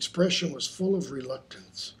 Draco's expression was full of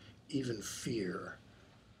reluctance, even fear.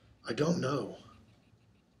 I don't know.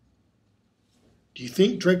 Do you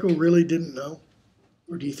think Draco really didn't know?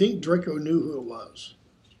 Or do you think Draco knew who it was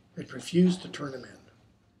and refused to turn him in?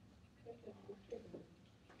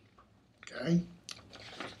 Okay.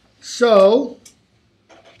 So,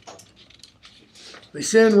 they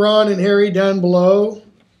send Ron and Harry down below.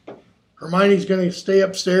 Hermione's going to stay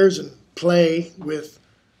upstairs and play with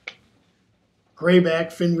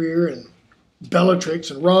Greyback, Fenrir, and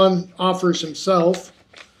Bellatrix, and Ron offers himself.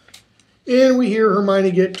 And we hear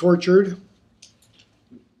Hermione get tortured.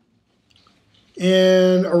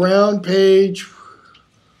 And around page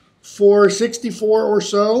 464 or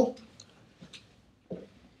so,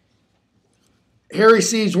 Harry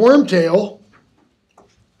sees Wormtail,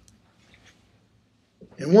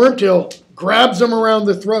 and Wormtail grabs him around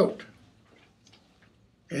the throat.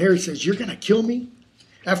 And Harry says, you're going to kill me?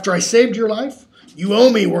 After I saved your life? You owe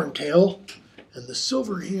me, Wormtail. And the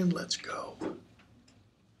silver hand lets go.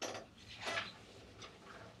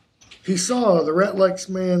 He saw the rat-like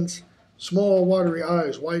man's small, watery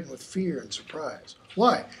eyes widen with fear and surprise.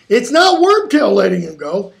 Why? It's not Wormtail letting him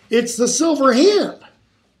go. It's the silver hand.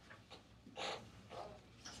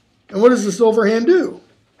 And what does the silver hand do?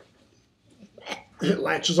 It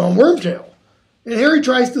latches on Wormtail. And Harry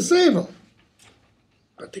tries to save him.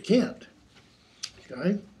 But they can't.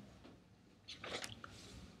 Okay?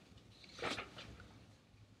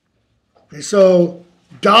 And so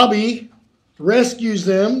Dobby rescues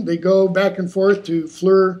them. They go back and forth to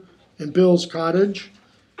Fleur and Bill's cottage.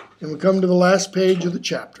 And we come to the last page of the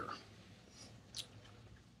chapter.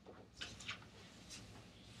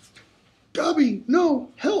 Dobby,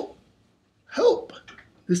 no, help, help.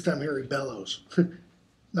 This time Harry bellows.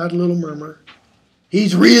 Not a little murmur.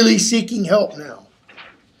 He's really seeking help now.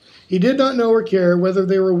 He did not know or care whether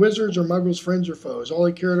they were wizards or muggles, friends or foes. All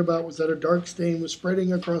he cared about was that a dark stain was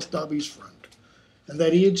spreading across Dobby's front, and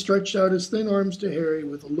that he had stretched out his thin arms to Harry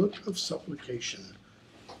with a look of supplication.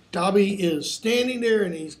 Dobby is standing there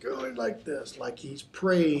and he's going like this, like he's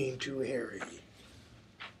praying to Harry.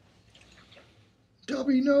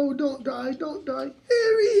 Dobby, no, don't die, don't die.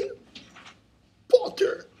 Harry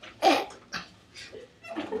Potter.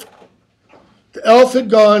 The elf had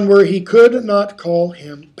gone where he could not call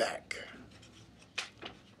him back.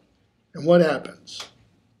 And what happens?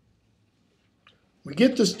 We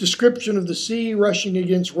get this description of the sea rushing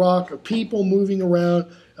against rock, of people moving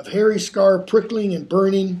around, of Harry's scar prickling and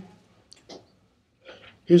burning.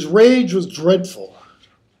 His rage was dreadful.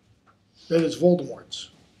 That is Voldemort's.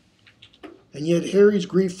 And yet Harry's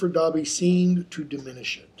grief for Dobby seemed to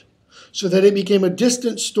diminish it, so that it became a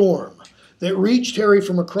distant storm that reached Harry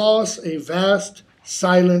from across a vast,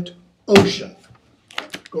 silent ocean.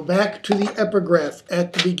 Go back to the epigraph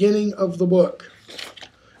at the beginning of the book.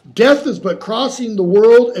 Death is but crossing the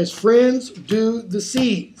world as friends do the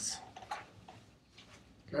seas.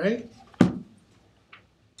 Okay?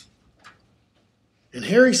 And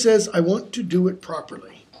Harry says, I want to do it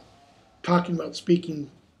properly. Talking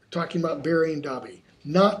about burying Dobby,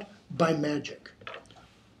 not by magic.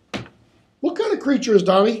 What kind of creature is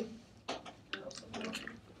Dobby?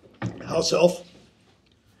 House elf.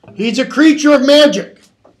 He's a creature of magic.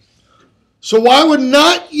 So why would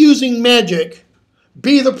not using magic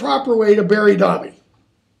be the proper way to bury Dobby?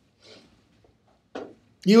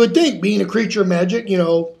 You would think, being a creature of magic,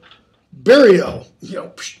 burial,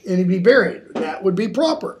 and he'd be buried. That would be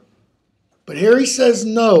proper. But Harry says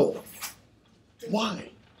no. Why?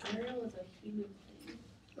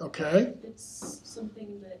 Okay. It's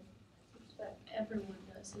something that everyone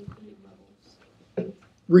does, including muggles.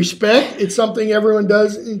 Respect, it's something everyone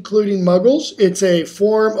does, including muggles. It's a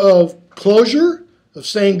form of closure, of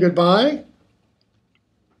saying goodbye.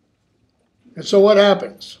 And so what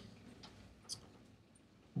happens?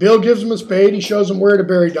 Bill gives him a spade. He shows him where to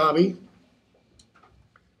bury Dobby.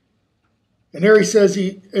 And Harry says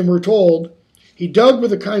and we're told, he dug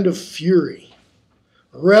with a kind of fury,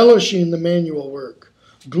 relishing the manual work,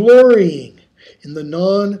 glorying in the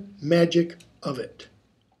non-magic of it.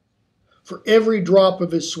 For every drop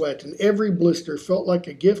of his sweat and every blister felt like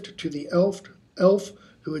a gift to the elf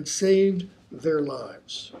who had saved their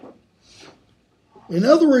lives. In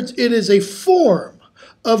other words, it is a form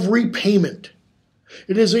of repayment.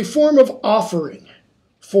 It is a form of offering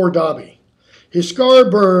for Dobby. His scar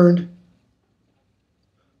burned,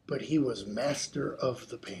 but he was master of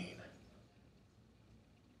the pain.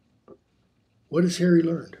 What has Harry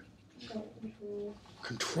learned?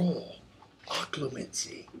 Control.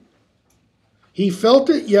 Occlumency. He felt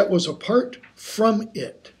it, yet was apart from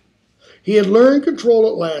it. He had learned control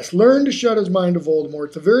at last, learned to shut his mind to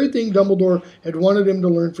Voldemort, the very thing Dumbledore had wanted him to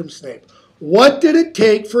learn from Snape. What did it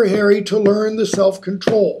take for Harry to learn the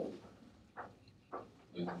self-control?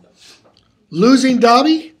 Losing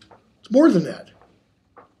Dobby? It's more than that.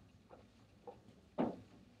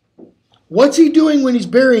 What's he doing when he's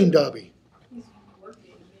burying Dobby?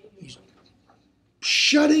 He's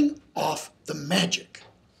shutting off the magic.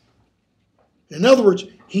 In other words,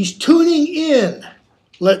 he's tuning in,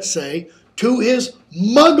 let's say, to his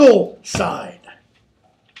muggle side.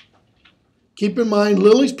 Keep in mind,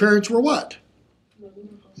 Lily's parents were what?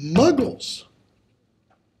 Muggles.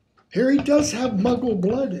 Harry does have muggle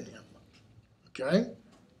blood in him. Okay?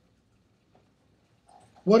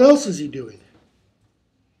 What else is he doing?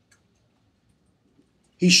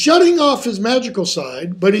 He's shutting off his magical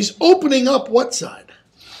side, but he's opening up what side?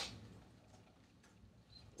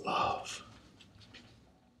 Love.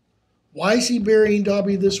 Why is he burying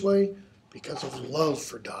Dobby this way? Because of love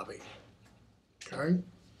for Dobby. Okay?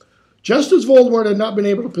 Just as Voldemort had not been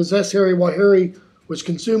able to possess Harry while Harry was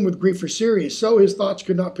consumed with grief for Sirius, so his thoughts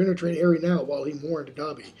could not penetrate Harry now while he mourned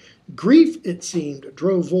Dobby. Grief, it seemed,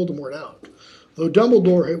 drove Voldemort out, though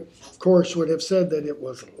Dumbledore, of course, would have said that it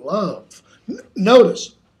was love.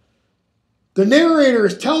 Notice, the narrator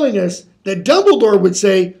is telling us that Dumbledore would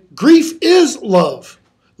say, grief is love.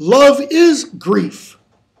 Love is grief.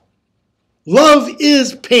 Love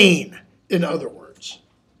is pain, in other words.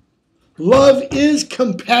 Love is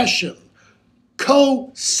compassion,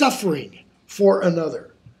 co-suffering for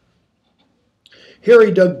another.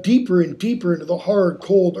 Harry dug deeper and deeper into the hard,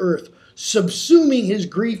 cold earth, subsuming his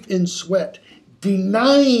grief in sweat,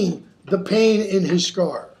 denying the pain in his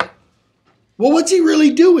scar. Well, what's he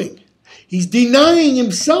really doing? He's denying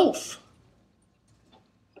himself.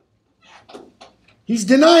 He's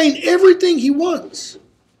denying everything he wants.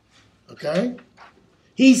 Okay?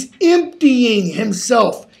 He's emptying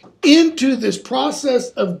himself into this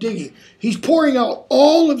process of digging. He's pouring out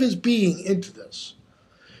all of his being into this.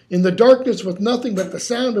 In the darkness, with nothing but the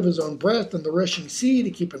sound of his own breath and the rushing sea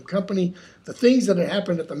to keep him company, the things that had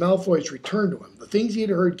happened at the Malfoys returned to him. The things he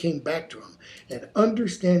had heard came back to him, and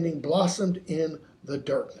understanding blossomed in the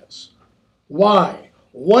darkness. Why?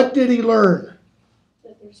 What did he learn?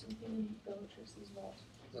 That there's something in Bellatrix's vault.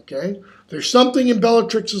 Okay? There's something in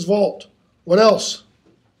Bellatrix's vault. What else?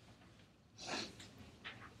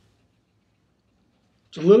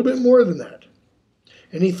 It's a little bit more than that.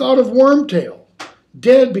 And he thought of Wormtail,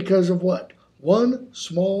 dead because of what? One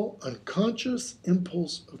small unconscious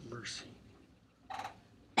impulse of mercy.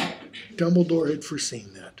 Dumbledore had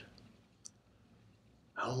foreseen that.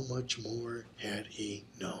 How much more had he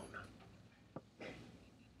known?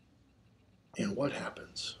 And what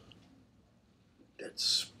happens? That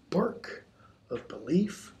spark of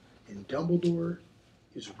belief in Dumbledore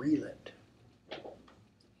is relit.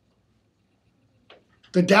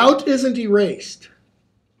 The doubt isn't erased,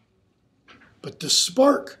 but the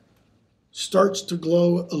spark starts to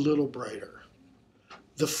glow a little brighter.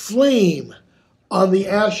 The flame on the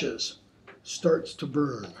ashes starts to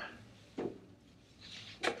burn.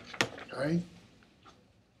 Okay?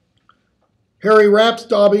 Harry wraps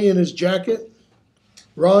Dobby in his jacket.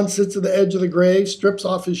 Ron sits at the edge of the grave, strips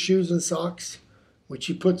off his shoes and socks, which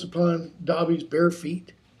he puts upon Dobby's bare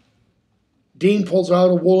feet. Dean pulls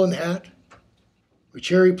out a woolen hat, which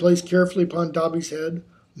Harry placed carefully upon Dobby's head,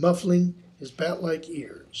 muffling his bat-like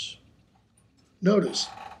ears. Notice,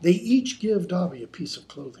 they each give Dobby a piece of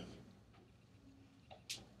clothing.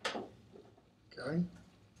 Okay?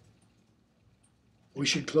 We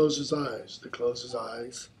should close his eyes. To close his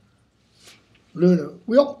eyes, Luna,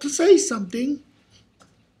 we ought to say something.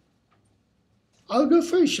 I'll go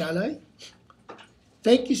first, shall I?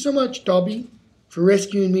 Thank you so much, Dobby, for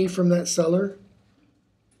rescuing me from that cellar.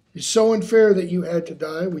 It's so unfair that you had to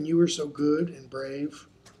die when you were so good and brave.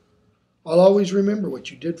 I'll always remember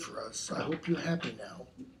what you did for us. I hope you're happy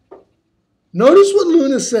now. Notice what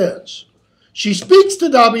Luna says. She speaks to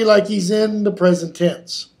Dobby like he's in the present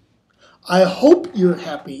tense. I hope you're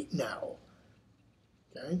happy now.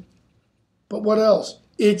 Okay? But what else?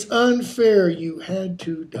 It's unfair you had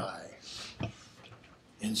to die.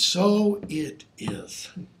 And so it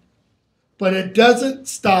is. But it doesn't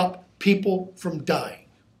stop people from dying.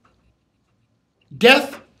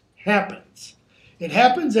 Death happens. It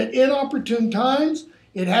happens at inopportune times.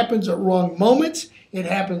 It happens at wrong moments. It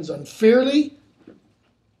happens unfairly.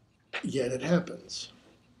 Yet it happens.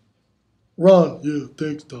 Ron, yeah,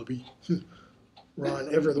 thanks, Dobby.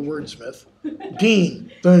 Ron, ever the wordsmith.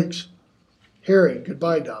 Dean, thanks. Harry,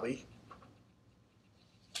 goodbye, Dobby.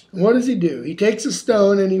 And what does he do? He takes a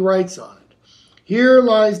stone and he writes on it. Here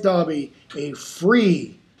lies Dobby, a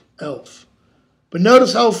free elf. But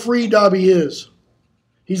notice how free Dobby is.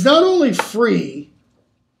 He's not only free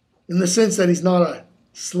in the sense that he's not a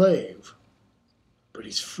slave, but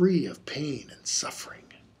he's free of pain and suffering.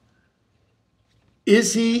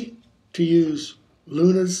 Is he, to use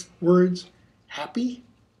Luna's words, happy?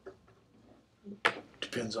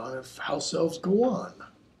 Depends on if house elves go on.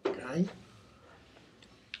 Okay?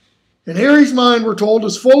 And Harry's mind, we're told,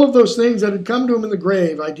 is full of those things that had come to him in the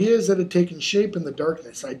grave, ideas that had taken shape in the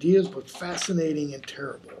darkness, ideas both fascinating and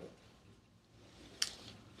terrible.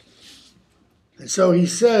 And so he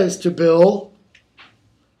says to Bill,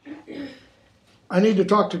 I need to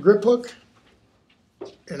talk to Griphook,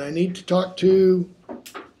 and I need to talk to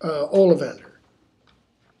Ollivander.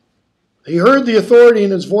 He heard the authority in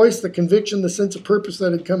his voice, the conviction, the sense of purpose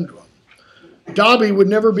that had come to him. Dobby would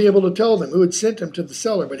never be able to tell them who had sent him to the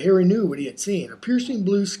cellar, but Harry knew what he had seen. A piercing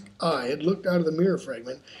blue eye had looked out of the mirror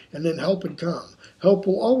fragment, and then help had come. Help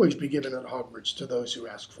will always be given at Hogwarts to those who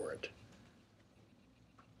ask for it.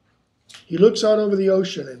 He looks out over the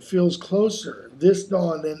ocean and feels closer this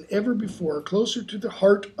dawn than ever before, closer to the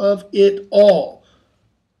heart of it all.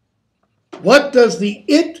 What does the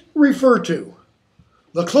it refer to?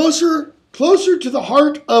 The closer to the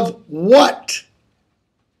heart of what?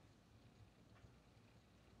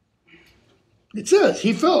 It says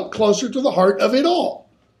he felt closer to the heart of it all.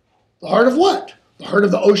 The heart of what? The heart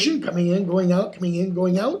of the ocean, coming in, going out, coming in,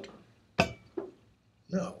 going out?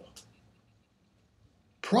 No.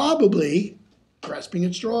 Probably, grasping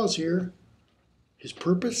at straws here, his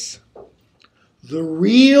purpose, the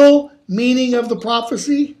real meaning of the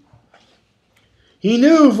prophecy. He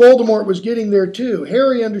knew Voldemort was getting there too.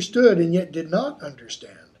 Harry understood and yet did not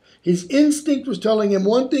understand. His instinct was telling him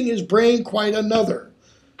one thing, his brain quite another.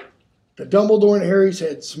 The Dumbledore in Harry's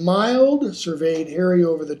head smiled, surveyed Harry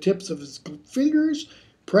over the tips of his fingers,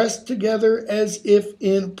 pressed together as if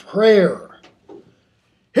in prayer.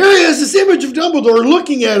 Harry has this image of Dumbledore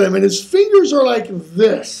looking at him, and his fingers are like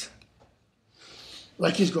this.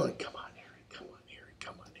 Like he's going, come on, Harry, come on, Harry,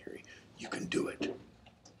 come on, Harry. You can do it.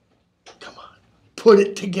 Come on. Put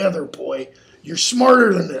it together, boy. You're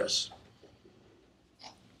smarter than this.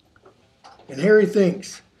 And Harry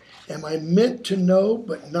thinks, am I meant to know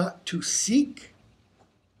but not to seek?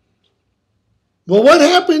 Well, what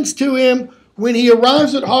happens to him when he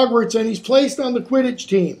arrives at Hogwarts and he's placed on the Quidditch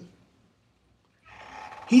team?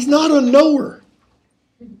 He's not a knower.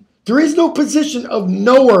 There is no position of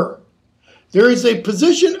knower. There is a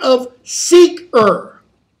position of seeker.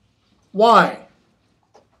 Why?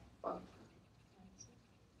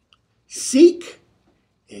 Seek,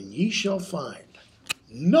 and ye shall find.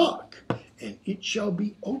 Knock, and it shall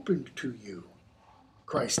be opened to you,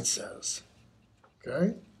 Christ says.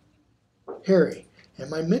 Okay? Harry,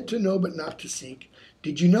 am I meant to know but not to seek?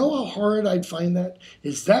 Did you know how hard I'd find that?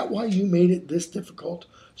 Is that why you made it this difficult?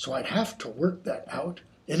 So I'd have to work that out?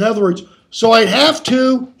 In other words, so I'd have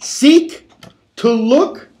to seek, to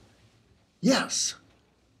look? Yes.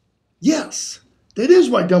 Yes. That is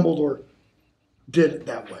why Dumbledore did it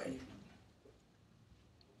that way.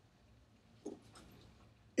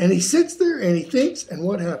 And he sits there and he thinks, and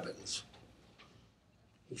what happens?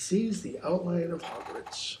 He sees the outline of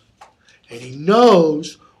Hogwarts. And he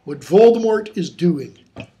knows what Voldemort is doing.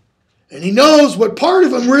 And he knows what part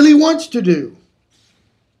of him really wants to do.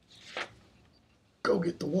 Go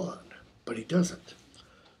get the wand. But he doesn't.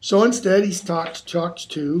 So instead he talks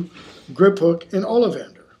to Griphook and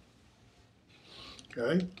Ollivander.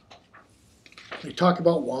 Okay? They talk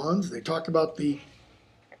about wands. They talk about the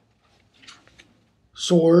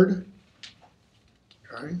sword.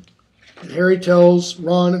 Okay? And Harry tells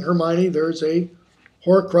Ron and Hermione there's a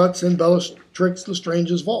Horcrux in Bellatrix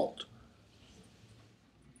Lestrange's vault.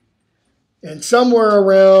 And somewhere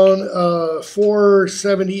around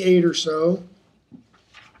 478 or so,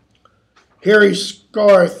 Harry's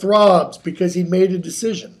scar throbs because he made a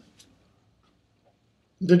decision.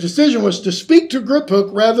 The decision was to speak to Griphook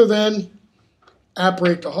rather than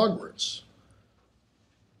apparate to Hogwarts.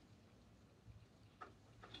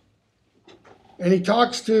 And he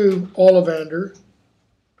talks to Ollivander.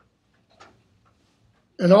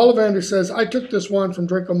 And Ollivander says, I took this wand from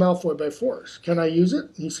Draco Malfoy by force. Can I use it?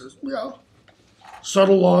 And he says, yeah.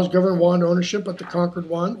 Subtle laws govern wand ownership, but the conquered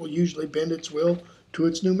wand will usually bend its will to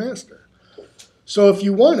its new master. So if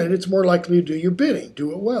you want it, it's more likely to do your bidding.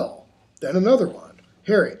 Do it well. Then another wand.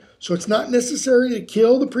 Harry, so it's not necessary to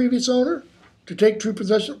kill the previous owner to take true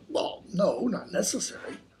possession? Well, no, not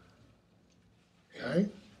necessary. Okay.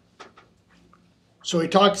 So he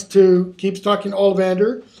keeps talking to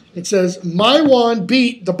Ollivander. It says, my wand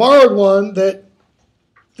beat the borrowed one that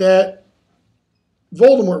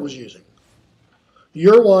Voldemort was using.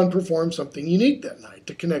 Your wand performed something unique that night.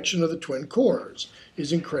 The connection of the twin cores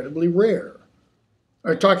is incredibly rare.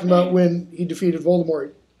 I'm talking about when he defeated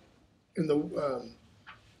Voldemort in the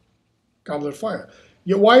Goblet of Fire.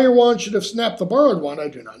 Yet why your wand should have snapped the borrowed wand, I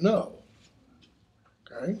do not know.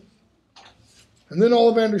 Okay. And then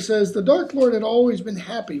Ollivander says, the Dark Lord had always been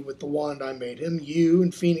happy with the wand I made him, you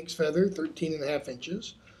and Phoenix Feather, 13.5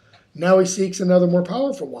 inches. Now he seeks another more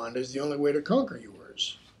powerful wand as the only way to conquer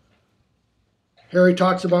yours. Harry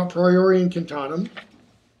talks about Priori Incantatem.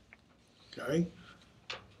 Okay.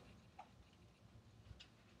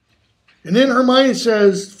 And then Hermione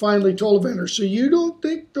says, finally to Ollivander, so you don't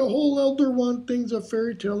think the whole Elder Wand thing's a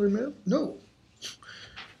fairy tale or myth? No.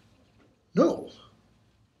 No.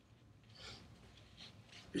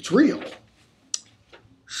 It's real.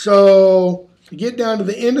 So, you get down to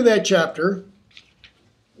the end of that chapter,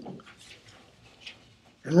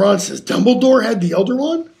 and Ron says, Dumbledore had the Elder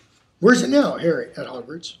Wand? Where's it now, Harry? At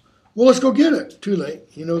Hogwarts. Well, let's go get it. Too late.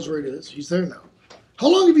 He knows where it is. He's there now. How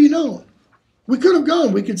long have you known? We could have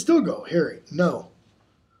gone. We could still go. Harry, no.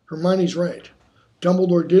 Hermione's right.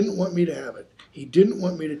 Dumbledore didn't want me to have it. He didn't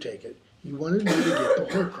want me to take it. He wanted me to get the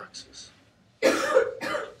Horcruxes.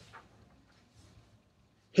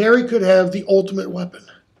 Harry could have the ultimate weapon.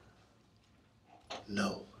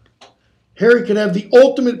 No. Harry could have the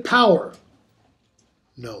ultimate power.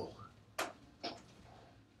 No.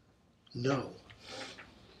 No.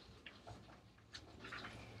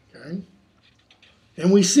 Okay.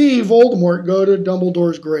 And we see Voldemort go to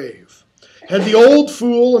Dumbledore's grave. Had the old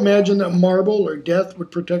fool imagined that marble or death would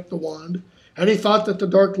protect the wand? Had he thought that the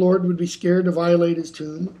Dark Lord would be scared to violate his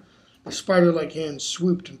tomb? The spider-like hand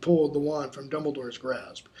swooped and pulled the wand from Dumbledore's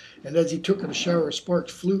grasp, and as he took it, a shower of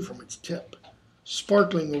sparks flew from its tip,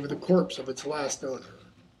 sparkling over the corpse of its last owner.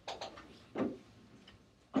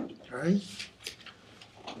 Okay.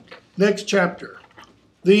 Next chapter.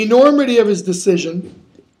 The enormity of his decision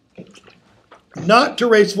not to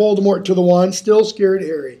race Voldemort to the wand still scared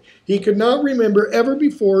Harry. He could not remember ever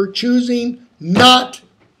before choosing not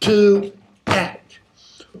to act.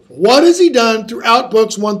 What has he done throughout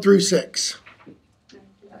books 1 through 6?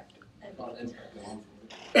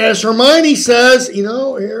 As Hermione says, you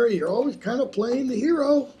know, Harry, you're always kind of playing the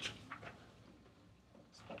hero.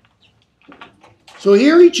 So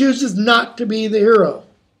here he chooses not to be the hero.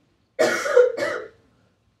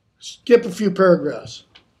 Skip a few paragraphs.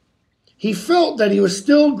 He felt that he was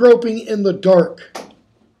still groping in the dark.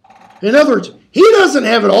 In other words, he doesn't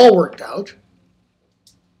have it all worked out.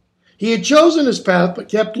 He had chosen his path, but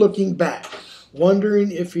kept looking back,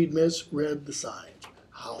 wondering if he'd misread the signs.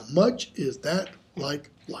 How much is that like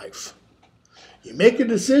life? You make a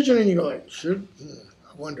decision and you go, I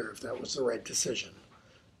wonder if that was the right decision.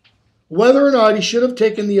 Whether or not he should have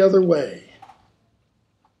taken the other way.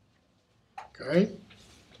 Okay?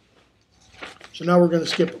 So now we're going to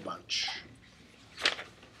skip a bunch.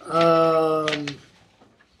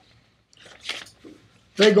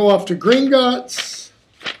 They go off to Gringotts.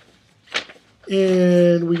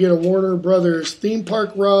 And we get a Warner Brothers theme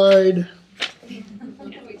park ride.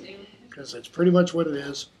 Because that's pretty much what it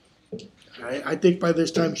is. I think by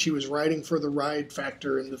this time she was writing for the ride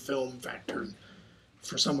factor and the film factor.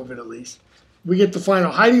 For some of it at least. We get the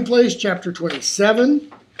final hiding place, chapter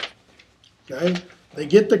 27. Okay. They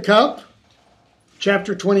get the cup.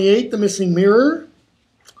 Chapter 28, the missing mirror.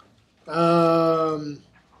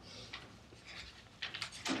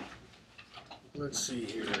 Let's see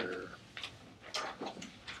here.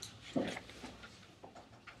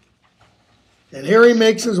 And Harry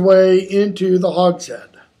makes his way into the Hogshead.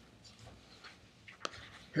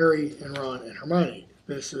 Harry and Ron and Hermione.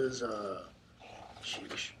 This is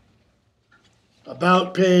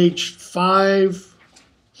about page 5. Is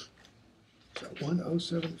that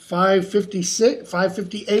 107? 556,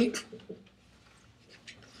 558.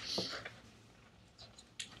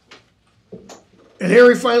 And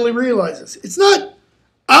Harry finally realizes it's not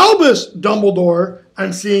Albus Dumbledore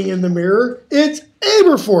I'm seeing in the mirror. It's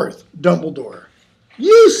Aberforth Dumbledore.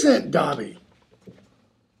 You sent Dobby.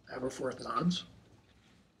 Aberforth nods.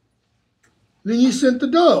 Then you sent the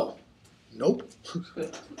dough. Nope.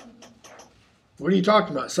 What are you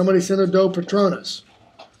talking about? Somebody sent a dough Patronus.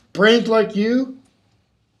 Brains like you,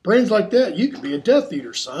 brains like that, you could be a Death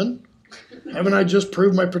Eater, son. Haven't I just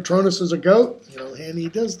proved my Patronus is a goat? You know, and he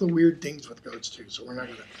does the weird things with goats too, so we're not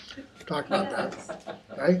going to talk about that.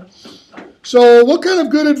 Okay? So what kind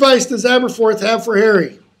of good advice does Aberforth have for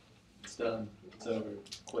Harry? It's done. It's over.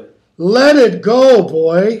 Quit. Let it go,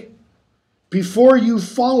 boy, before you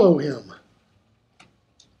follow him.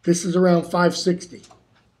 This is around 560.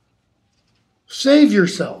 Save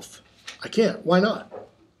yourself. I can't. Why not?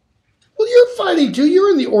 Well, you're fighting too. You're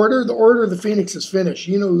in the Order. The Order of the Phoenix is finished.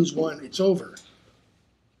 You know who's won. It's over.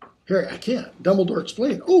 Harry, I can't. Dumbledore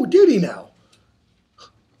explained. Oh, did he now?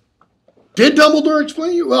 Did Dumbledore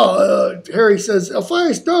explain you? Well, Harry says,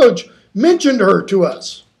 Alphias Doge mentioned her to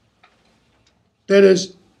us. That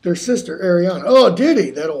is their sister, Ariana. Oh, did he?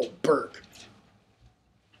 That old Burke.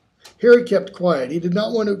 Harry kept quiet. He did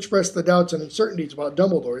not want to express the doubts and uncertainties about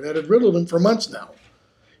Dumbledore that had riddled him for months now.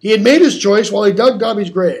 He had made his choice while he dug Dobby's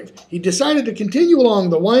grave. He decided to continue along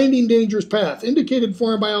the winding, dangerous path indicated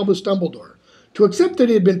for him by Albus Dumbledore, to accept that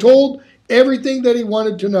he had been told everything that he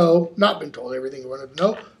wanted to know, not been told everything he wanted to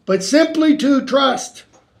know, but simply to trust.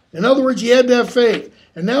 In other words, he had to have faith.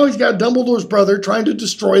 And now he's got Dumbledore's brother trying to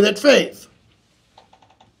destroy that faith.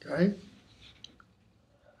 Okay?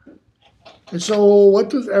 And so what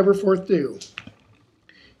does Aberforth do?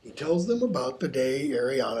 He tells them about the day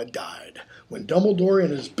Ariana died, when Dumbledore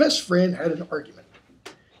and his best friend had an argument.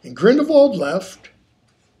 And Grindelwald left,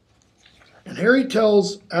 and Harry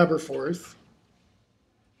tells Aberforth,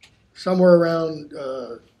 somewhere around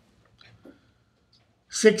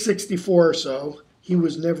 664 or so, he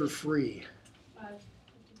was never free.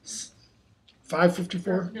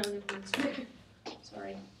 554? No, never mind.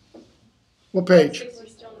 Sorry. What page? We're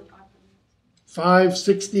still in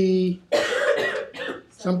 560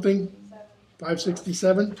 something?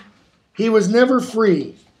 567? He was never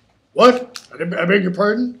free. What? I beg your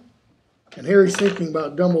pardon? And Harry's thinking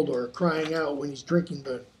about Dumbledore crying out when he's drinking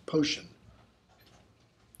the potion.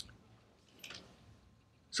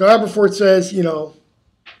 So Aberforth says, you know,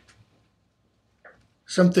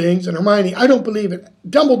 some things. And Hermione, I don't believe it.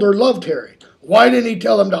 Dumbledore loved Harry. Why didn't he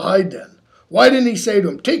tell him to hide then? Why didn't he say to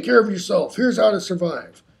him, take care of yourself. Here's how to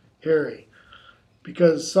survive. Harry,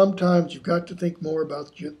 because sometimes you've got to think more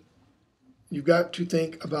about you. You've got to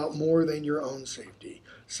think about more than your own safety.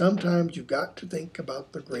 Sometimes you've got to think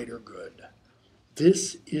about the greater good.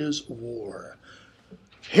 This is war.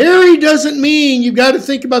 Harry doesn't mean you've got to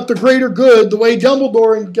think about the greater good the way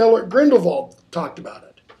Dumbledore and Grindelwald talked about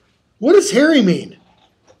it. What does Harry mean?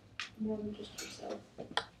 more than just yourself.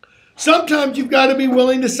 Sometimes you've got to be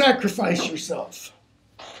willing to sacrifice yourself.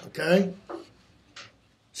 Okay?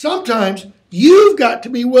 Sometimes you've got to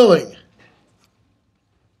be willing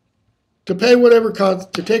to pay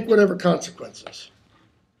to take whatever consequences.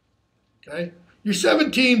 Okay? You're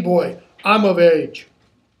 17, boy. I'm of age.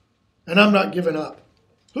 And I'm not giving up.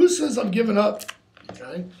 Who says I'm giving up?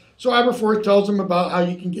 Okay? So Aberforth tells him about how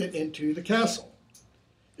you can get into the castle.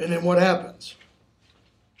 And then what happens?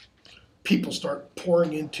 People start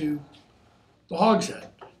pouring into the Hogshead.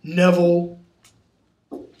 Neville,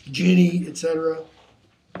 Ginny, etc.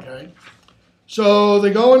 Okay? So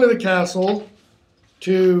they go into the castle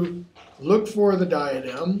to look for the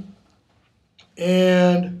diadem.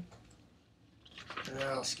 And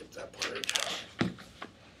I'll skip that part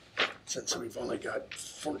since we've only got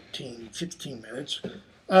 16 minutes.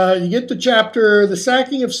 You get the chapter, The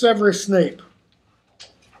Sacking of Severus Snape.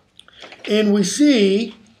 And we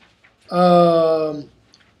see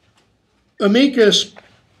Amicus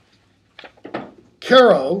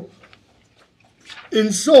Caro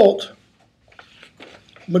insult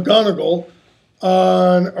McGonagall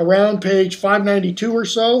on around page 592 or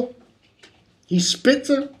so. He spits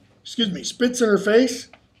in her face.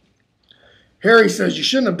 Harry says, you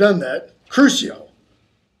shouldn't have done that. Crucio.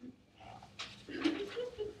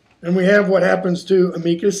 And we have what happens to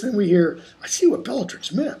Amicus, and we hear, I see what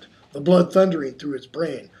Bellatrix meant. The blood thundering through his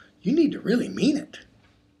brain. You need to really mean it.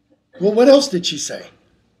 Well, what else did she say?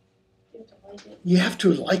 You have to like it. You have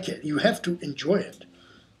to like it. You have to enjoy it.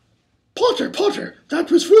 Potter, Potter,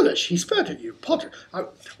 that was foolish. He spat at you. Potter,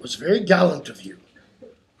 that was very gallant of you.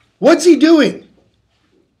 What's he doing?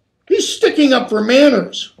 He's sticking up for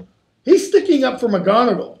manners. He's sticking up for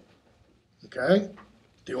McGonagall. Okay?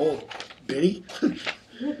 The old biddy.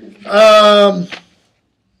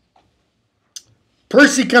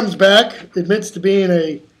 Percy comes back, admits to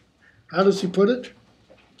being how does he put it?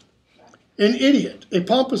 An idiot, a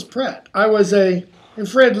pompous prat. And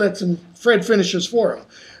Fred finishes for him.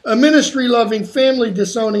 A ministry-loving,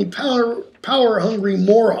 family-disowning, power-hungry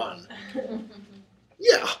moron.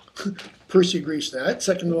 Yeah, Percy agrees to that.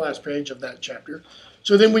 Second to last page of that chapter.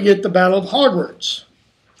 So then we get the Battle of Hogwarts.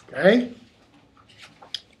 Okay?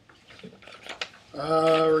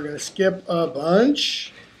 We're going to skip a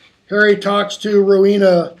bunch. Harry talks to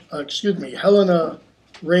Helena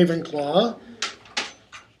Ravenclaw.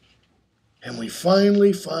 And we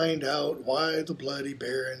finally find out why the Bloody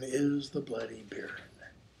Baron is the Bloody Baron.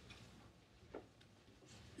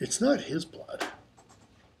 It's not his blood.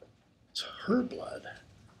 It's her blood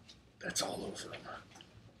that's all over him.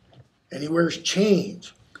 And he wears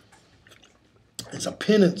chains. It's a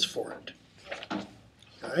penance for it.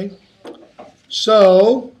 Okay?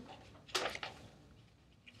 So,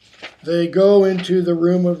 they go into the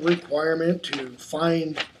room of requirement to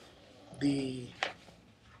find the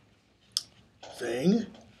thing.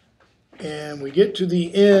 And we get to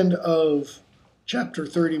the end of chapter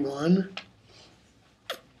 31.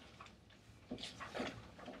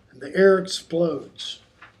 And the air explodes.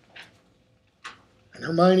 And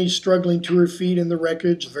Hermione's struggling to her feet in the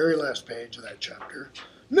wreckage, the very last page of that chapter.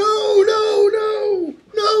 No, no, no,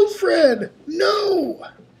 no, Fred, no.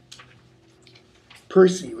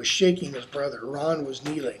 Percy was shaking his brother. Ron was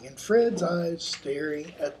kneeling, and Fred's eyes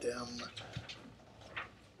staring at them,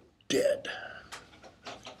 dead.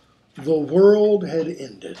 The world had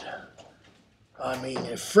ended. I mean,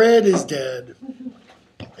 if Fred is dead,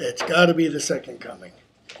 it's got to be the second coming.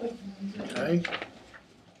 Okay?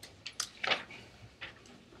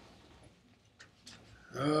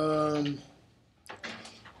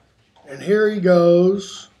 And here he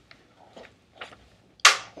goes.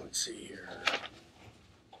 Let's see here.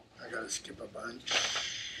 I got to skip a bunch.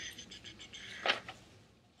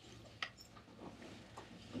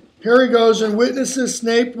 Here he goes and witnesses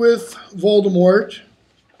Snape with Voldemort.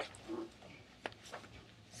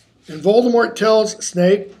 And Voldemort tells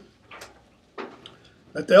Snape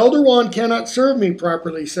that the Elder Wand cannot serve me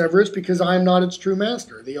properly, Severus, because I am not its true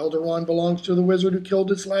master. The Elder Wand belongs to the wizard who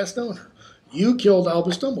killed its last owner. You killed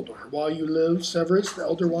Albus Dumbledore. While you live, Severus, the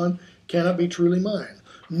Elder Wand cannot be truly mine.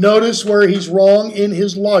 Notice where he's wrong in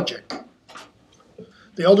his logic.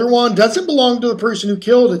 The Elder Wand doesn't belong to the person who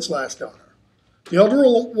killed its last owner. The Elder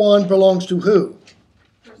Wand belongs to who?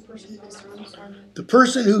 The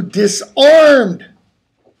person who disarmed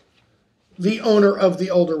the owner of the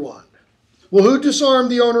Elder Wand. Well, who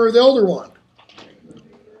disarmed the owner of the Elder Wand?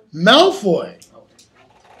 Malfoy.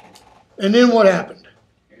 And then what happened?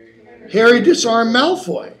 Harry disarmed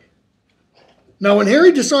Malfoy. Now, when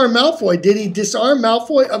Harry disarmed Malfoy, did he disarm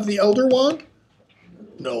Malfoy of the Elder Wand?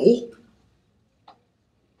 No.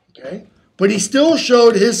 Okay. But he still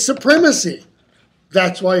showed his supremacy.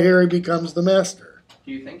 That's why Harry becomes the master.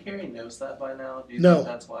 Do you think Harry knows that by now? Do you No. think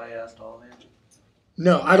that's why I asked all that?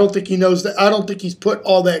 No, I don't think he knows that. I don't think he's put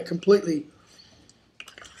all that completely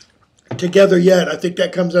together yet. I think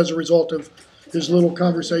that comes as a result of his little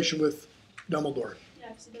conversation with Dumbledore. Yeah,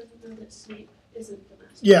 because he doesn't know that Snape isn't the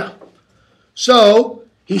master. Yeah. So,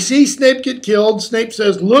 he sees Snape get killed. Snape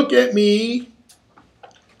says, "Look at me."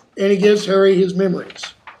 And he gives Harry his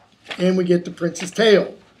memories. And we get the Prince's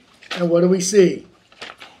Tale. And what do we see?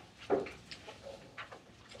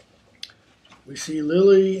 We see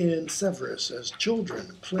Lily and Severus as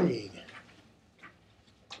children playing.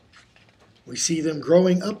 We see them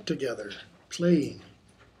growing up together, playing.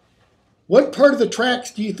 What part of the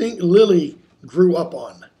tracks do you think Lily grew up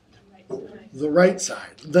on? The right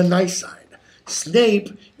side, the nice side.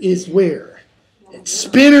 Snape is where? At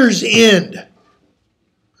Spinner's End.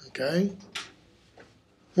 Okay?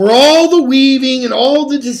 Where all the weaving and all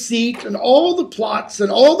the deceit and all the plots and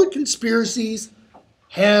all the conspiracies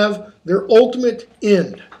have their ultimate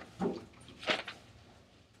end.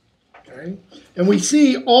 Okay? And we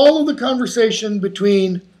see all of the conversation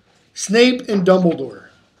between Snape and Dumbledore.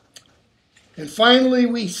 And finally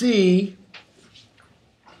we see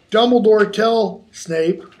Dumbledore tell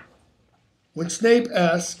Snape, when Snape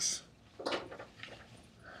asks,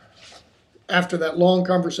 after that long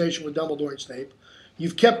conversation with Dumbledore and Snape,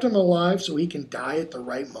 "You've kept him alive so he can die at the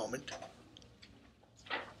right moment."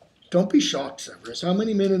 Don't be shocked, Severus. How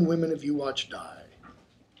many men and women have you watched die?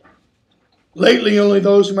 Lately only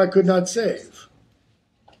those whom I could not save.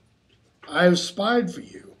 I have spied for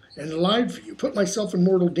you and lied for you, put myself in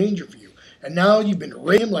mortal danger for you. And now you've been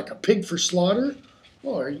raising him like a pig for slaughter?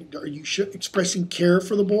 Well, are you expressing care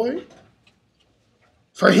for the boy?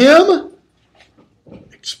 For him?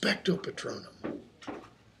 Expecto Patronum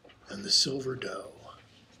and the silver doe.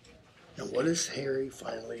 And what does Harry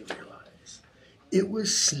finally realize? It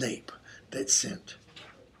was Snape that sent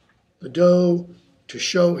the doe to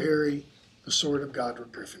show Harry the sword of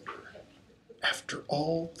Godric Gryffindor. After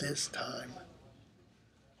all this time.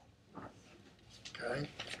 Okay.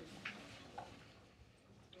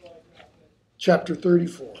 Chapter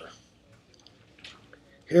 34.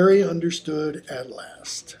 Harry understood at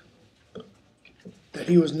last that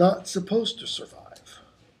he was not supposed to survive.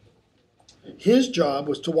 His job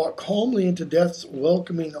was to walk calmly into death's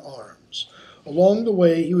welcoming arms. Along the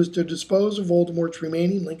way, he was to dispose of Voldemort's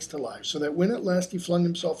remaining links to life, so that when at last he flung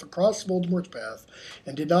himself across Voldemort's path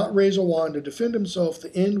and did not raise a wand to defend himself,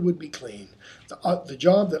 the end would be clean. The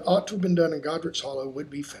job that ought to have been done in Godric's Hollow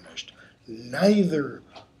would be finished. Neither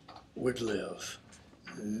would live.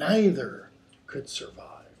 Neither could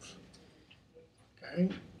survive. Okay?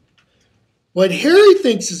 What Harry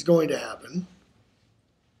thinks is going to happen,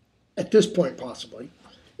 at this point possibly,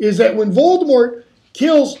 is that when Voldemort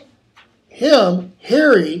kills him,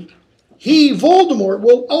 Harry, Voldemort,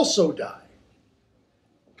 will also die.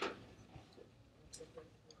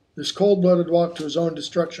 This cold-blooded walk to his own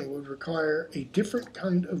destruction would require a different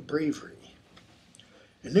kind of bravery.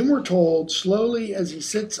 And then we're told, slowly as he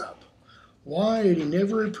sits up, why had he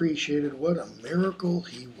never appreciated what a miracle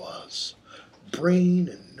he was? Brain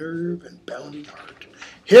and nerve and bounding heart.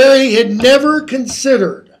 Harry had never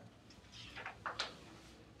considered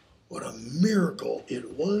what a miracle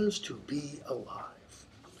it was to be alive.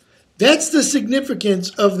 That's the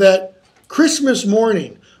significance of that Christmas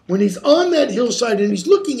morning when he's on that hillside and he's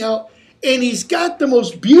looking out and he's got the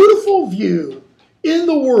most beautiful view in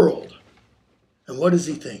the world. And what does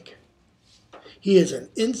he think? He is an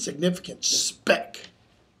insignificant speck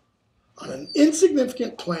on an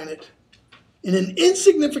insignificant planet, in an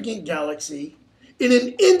insignificant galaxy, in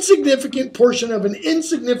an insignificant portion of an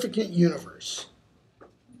insignificant universe.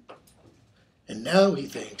 And now he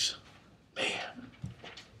thinks, man,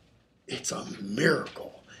 it's a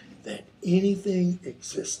miracle that anything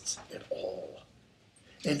exists at all.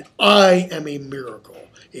 And I am a miracle,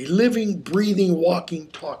 a living, breathing, walking,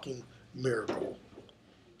 talking miracle.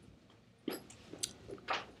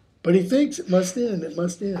 But he thinks it must end, it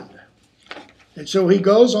must end. And so he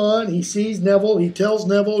goes on, he sees Neville, he tells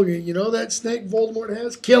Neville, you know that snake Voldemort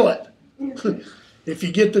has? Kill it, if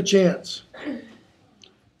you get the chance.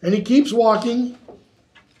 And he keeps walking,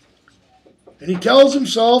 and he tells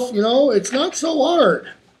himself, you know, it's not so hard.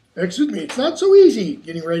 It's not so easy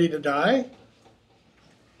getting ready to die.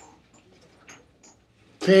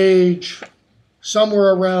 Page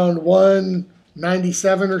somewhere around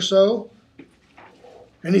 197 or so.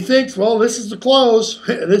 And he thinks, well, this is the close.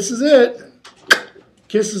 This is it.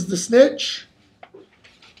 Kisses the snitch.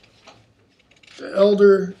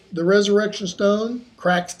 The resurrection stone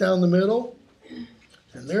cracks down the middle.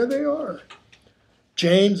 And there they are.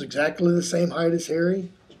 James, exactly the same height as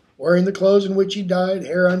Harry, wearing the clothes in which he died,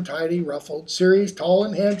 hair untidy, ruffled. Sirius, tall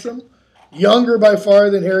and handsome, younger by far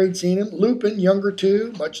than Harry had seen him. Lupin, younger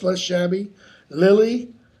too, much less shabby.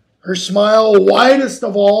 Lily, her smile widest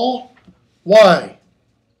of all. Why?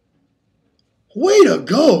 Way to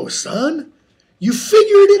go, son. You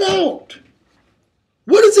figured it out.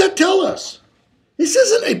 What does that tell us? This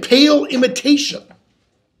isn't a pale imitation.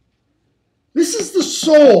 This is the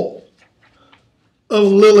soul of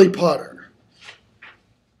Lily Potter.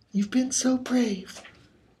 You've been so brave.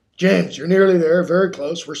 James, you're nearly there, very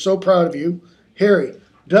close. We're so proud of you. Harry,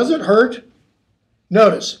 does it hurt?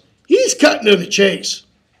 Notice, he's cutting to the chase.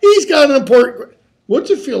 He's got an important... What's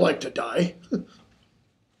it feel like to die?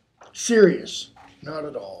 Sirius, not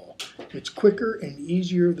at all. It's quicker and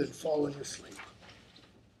easier than falling asleep.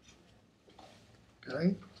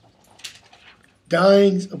 Okay?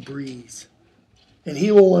 Dying's a breeze. And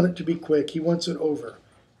he will want it to be quick. He wants it over.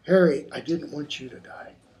 Harry, I didn't want you to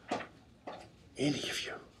die. Any of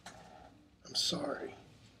you. I'm sorry.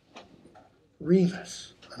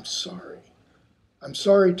 Remus, I'm sorry. I'm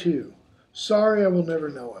sorry too. Sorry I will never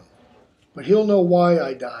know him. But he'll know why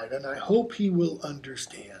I died, and I hope he will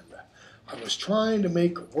understand. I was trying to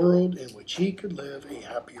make a world in which he could live a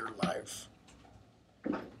happier life.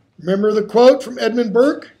 Remember the quote from Edmund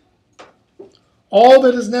Burke? All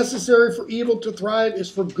that is necessary for evil to thrive is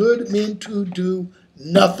for good men to do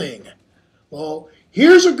nothing. Well,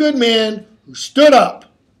 here's a good man who stood up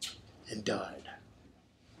and died.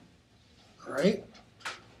 All right?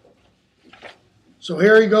 So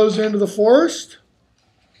Harry goes into the forest.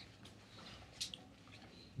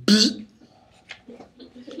 Bzz.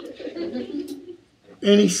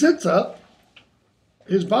 And he sits up.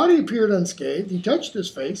 His body appeared unscathed. He touched his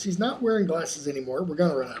face. He's not wearing glasses anymore. We're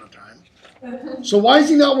going to run out of time. So why is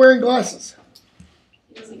he not wearing glasses?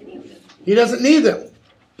 He doesn't need them.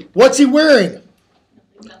 What's he wearing?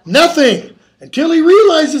 Nothing. Until he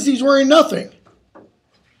realizes he's wearing nothing.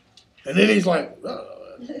 And then he's like,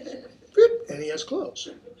 and he has clothes.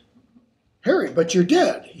 Harry, but you're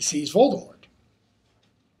dead. He sees Voldemort.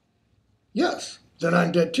 Yes, then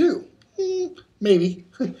I'm dead too. Maybe.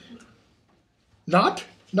 Not.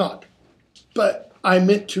 But I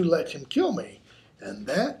meant to let him kill me. And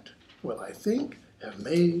that will, I think, have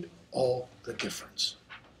made all the difference.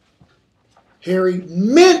 Harry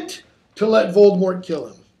meant to let Voldemort kill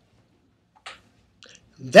him.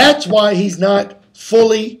 That's why he's not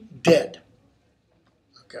fully dead.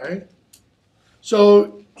 Okay?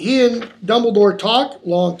 So he and Dumbledore talk,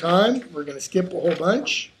 long time. We're going to skip a whole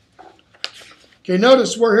bunch. Okay,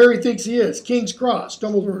 notice where Harry thinks he is. King's Cross.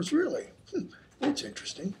 Dumbledore's really. That's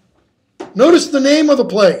interesting. Notice the name of the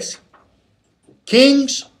place.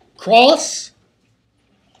 King's Cross.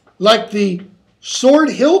 Like the sword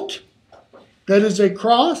hilt that is a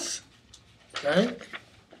cross. Okay?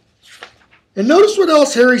 And notice what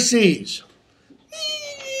else Harry sees.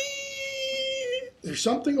 There's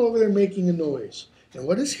something over there making a noise. And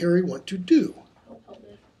what does Harry want to do?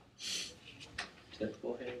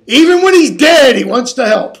 Even when he's dead, he wants to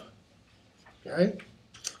help. Okay?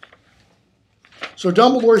 So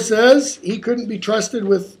Dumbledore says he couldn't be trusted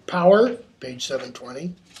with power, page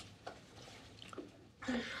 720.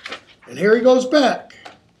 And Harry goes back.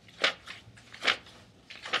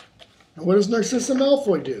 And what does Narcissa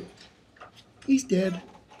Malfoy do? He's dead.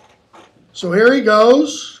 So Harry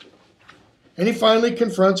goes, and he finally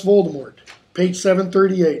confronts Voldemort, page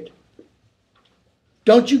 738.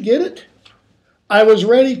 Don't you get it? I was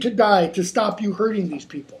ready to die to stop you hurting these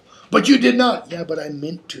people. But you did not. Yeah, but I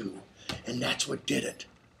meant to. And that's what did it.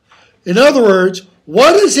 In other words,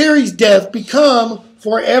 what does Harry's death become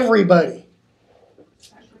for everybody?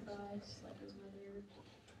 Sacrifice, like his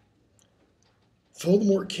mother.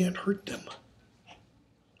 Voldemort can't hurt them.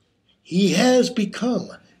 He has become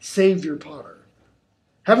Savior Potter.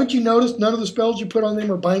 Haven't you noticed none of the spells you put on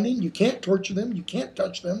them are binding? You can't torture them. You can't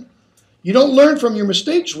touch them. You don't learn from your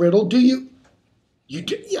mistakes, Riddle, do you? You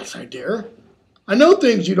do? Yes, I dare. I know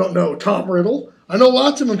things you don't know, Tom Riddle. I know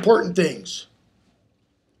lots of important things.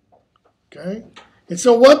 Okay? And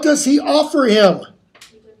so what does he offer him?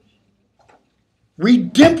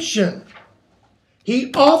 Redemption.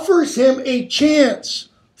 He offers him a chance.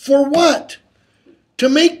 For what? To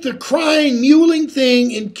make the crying, mewling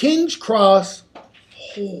thing in King's Cross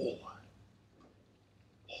whole.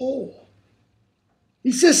 Whole.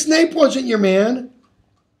 He says Snape wasn't your man.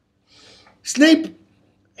 Snape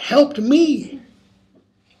helped me.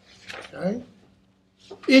 Okay?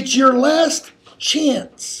 It's your last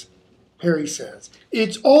chance, Harry says.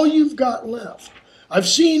 It's all you've got left. I've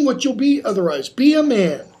seen what you'll be otherwise. Be a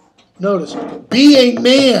man. Notice, be a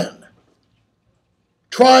man.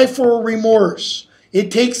 Try for remorse. It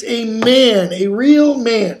takes a man, a real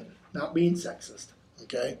man, not being sexist,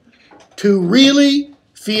 okay, to really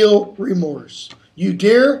feel remorse. You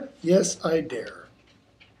dare? Yes, I dare.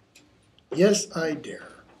 Yes, I dare.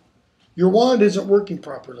 Your wand isn't working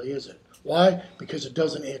properly, is it? Why? Because it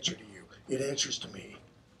doesn't answer to you. It answers to me.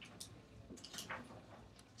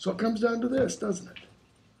 So it comes down to this, doesn't it?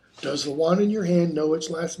 Does the wand in your hand know its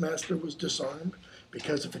last master was disarmed?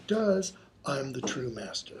 Because if it does, I'm the true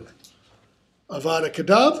master. Avada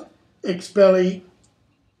Kedavra, expelli.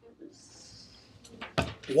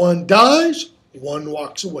 One dies, one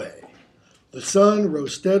walks away. The sun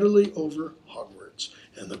rose steadily over Hogwarts,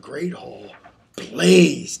 and the great hall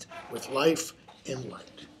blazed with life and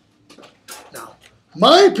light. Now,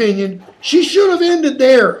 my opinion, she should have ended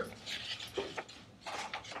there.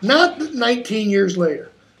 Not 19 years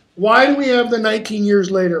later. Why do we have the 19 years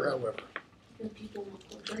later, however? People want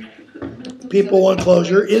closure. People want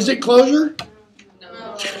closure. Is it closure?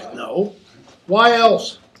 No. No. Why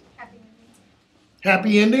else? Happy ending.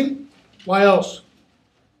 Happy ending? Why else?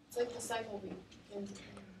 It's like the cycle begins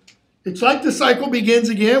again. It's like the cycle begins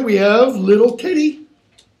again. We have little Teddy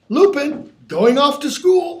Lupin going off to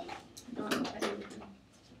school.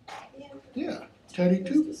 Yeah, Teddy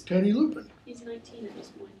Lupin. He's 19 at this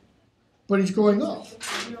point. But he's going off.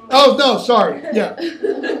 Oh, no, sorry. Yeah.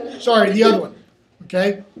 Sorry, the other one.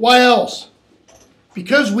 Okay? Why else?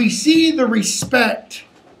 Because we see the respect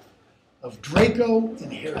of Draco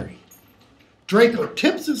and Harry. Draco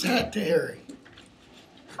tips his hat to Harry.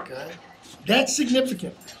 Okay? That's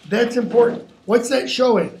significant. That's important. What's that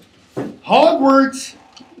showing? Hogwarts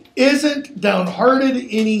isn't downhearted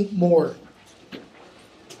anymore.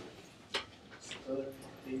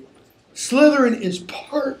 Slytherin is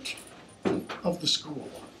part of the school.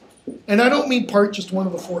 And I don't mean part just one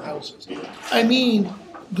of the 4 houses. I mean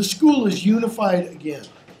the school is unified again.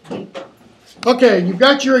 Okay, you've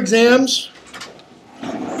got your exams.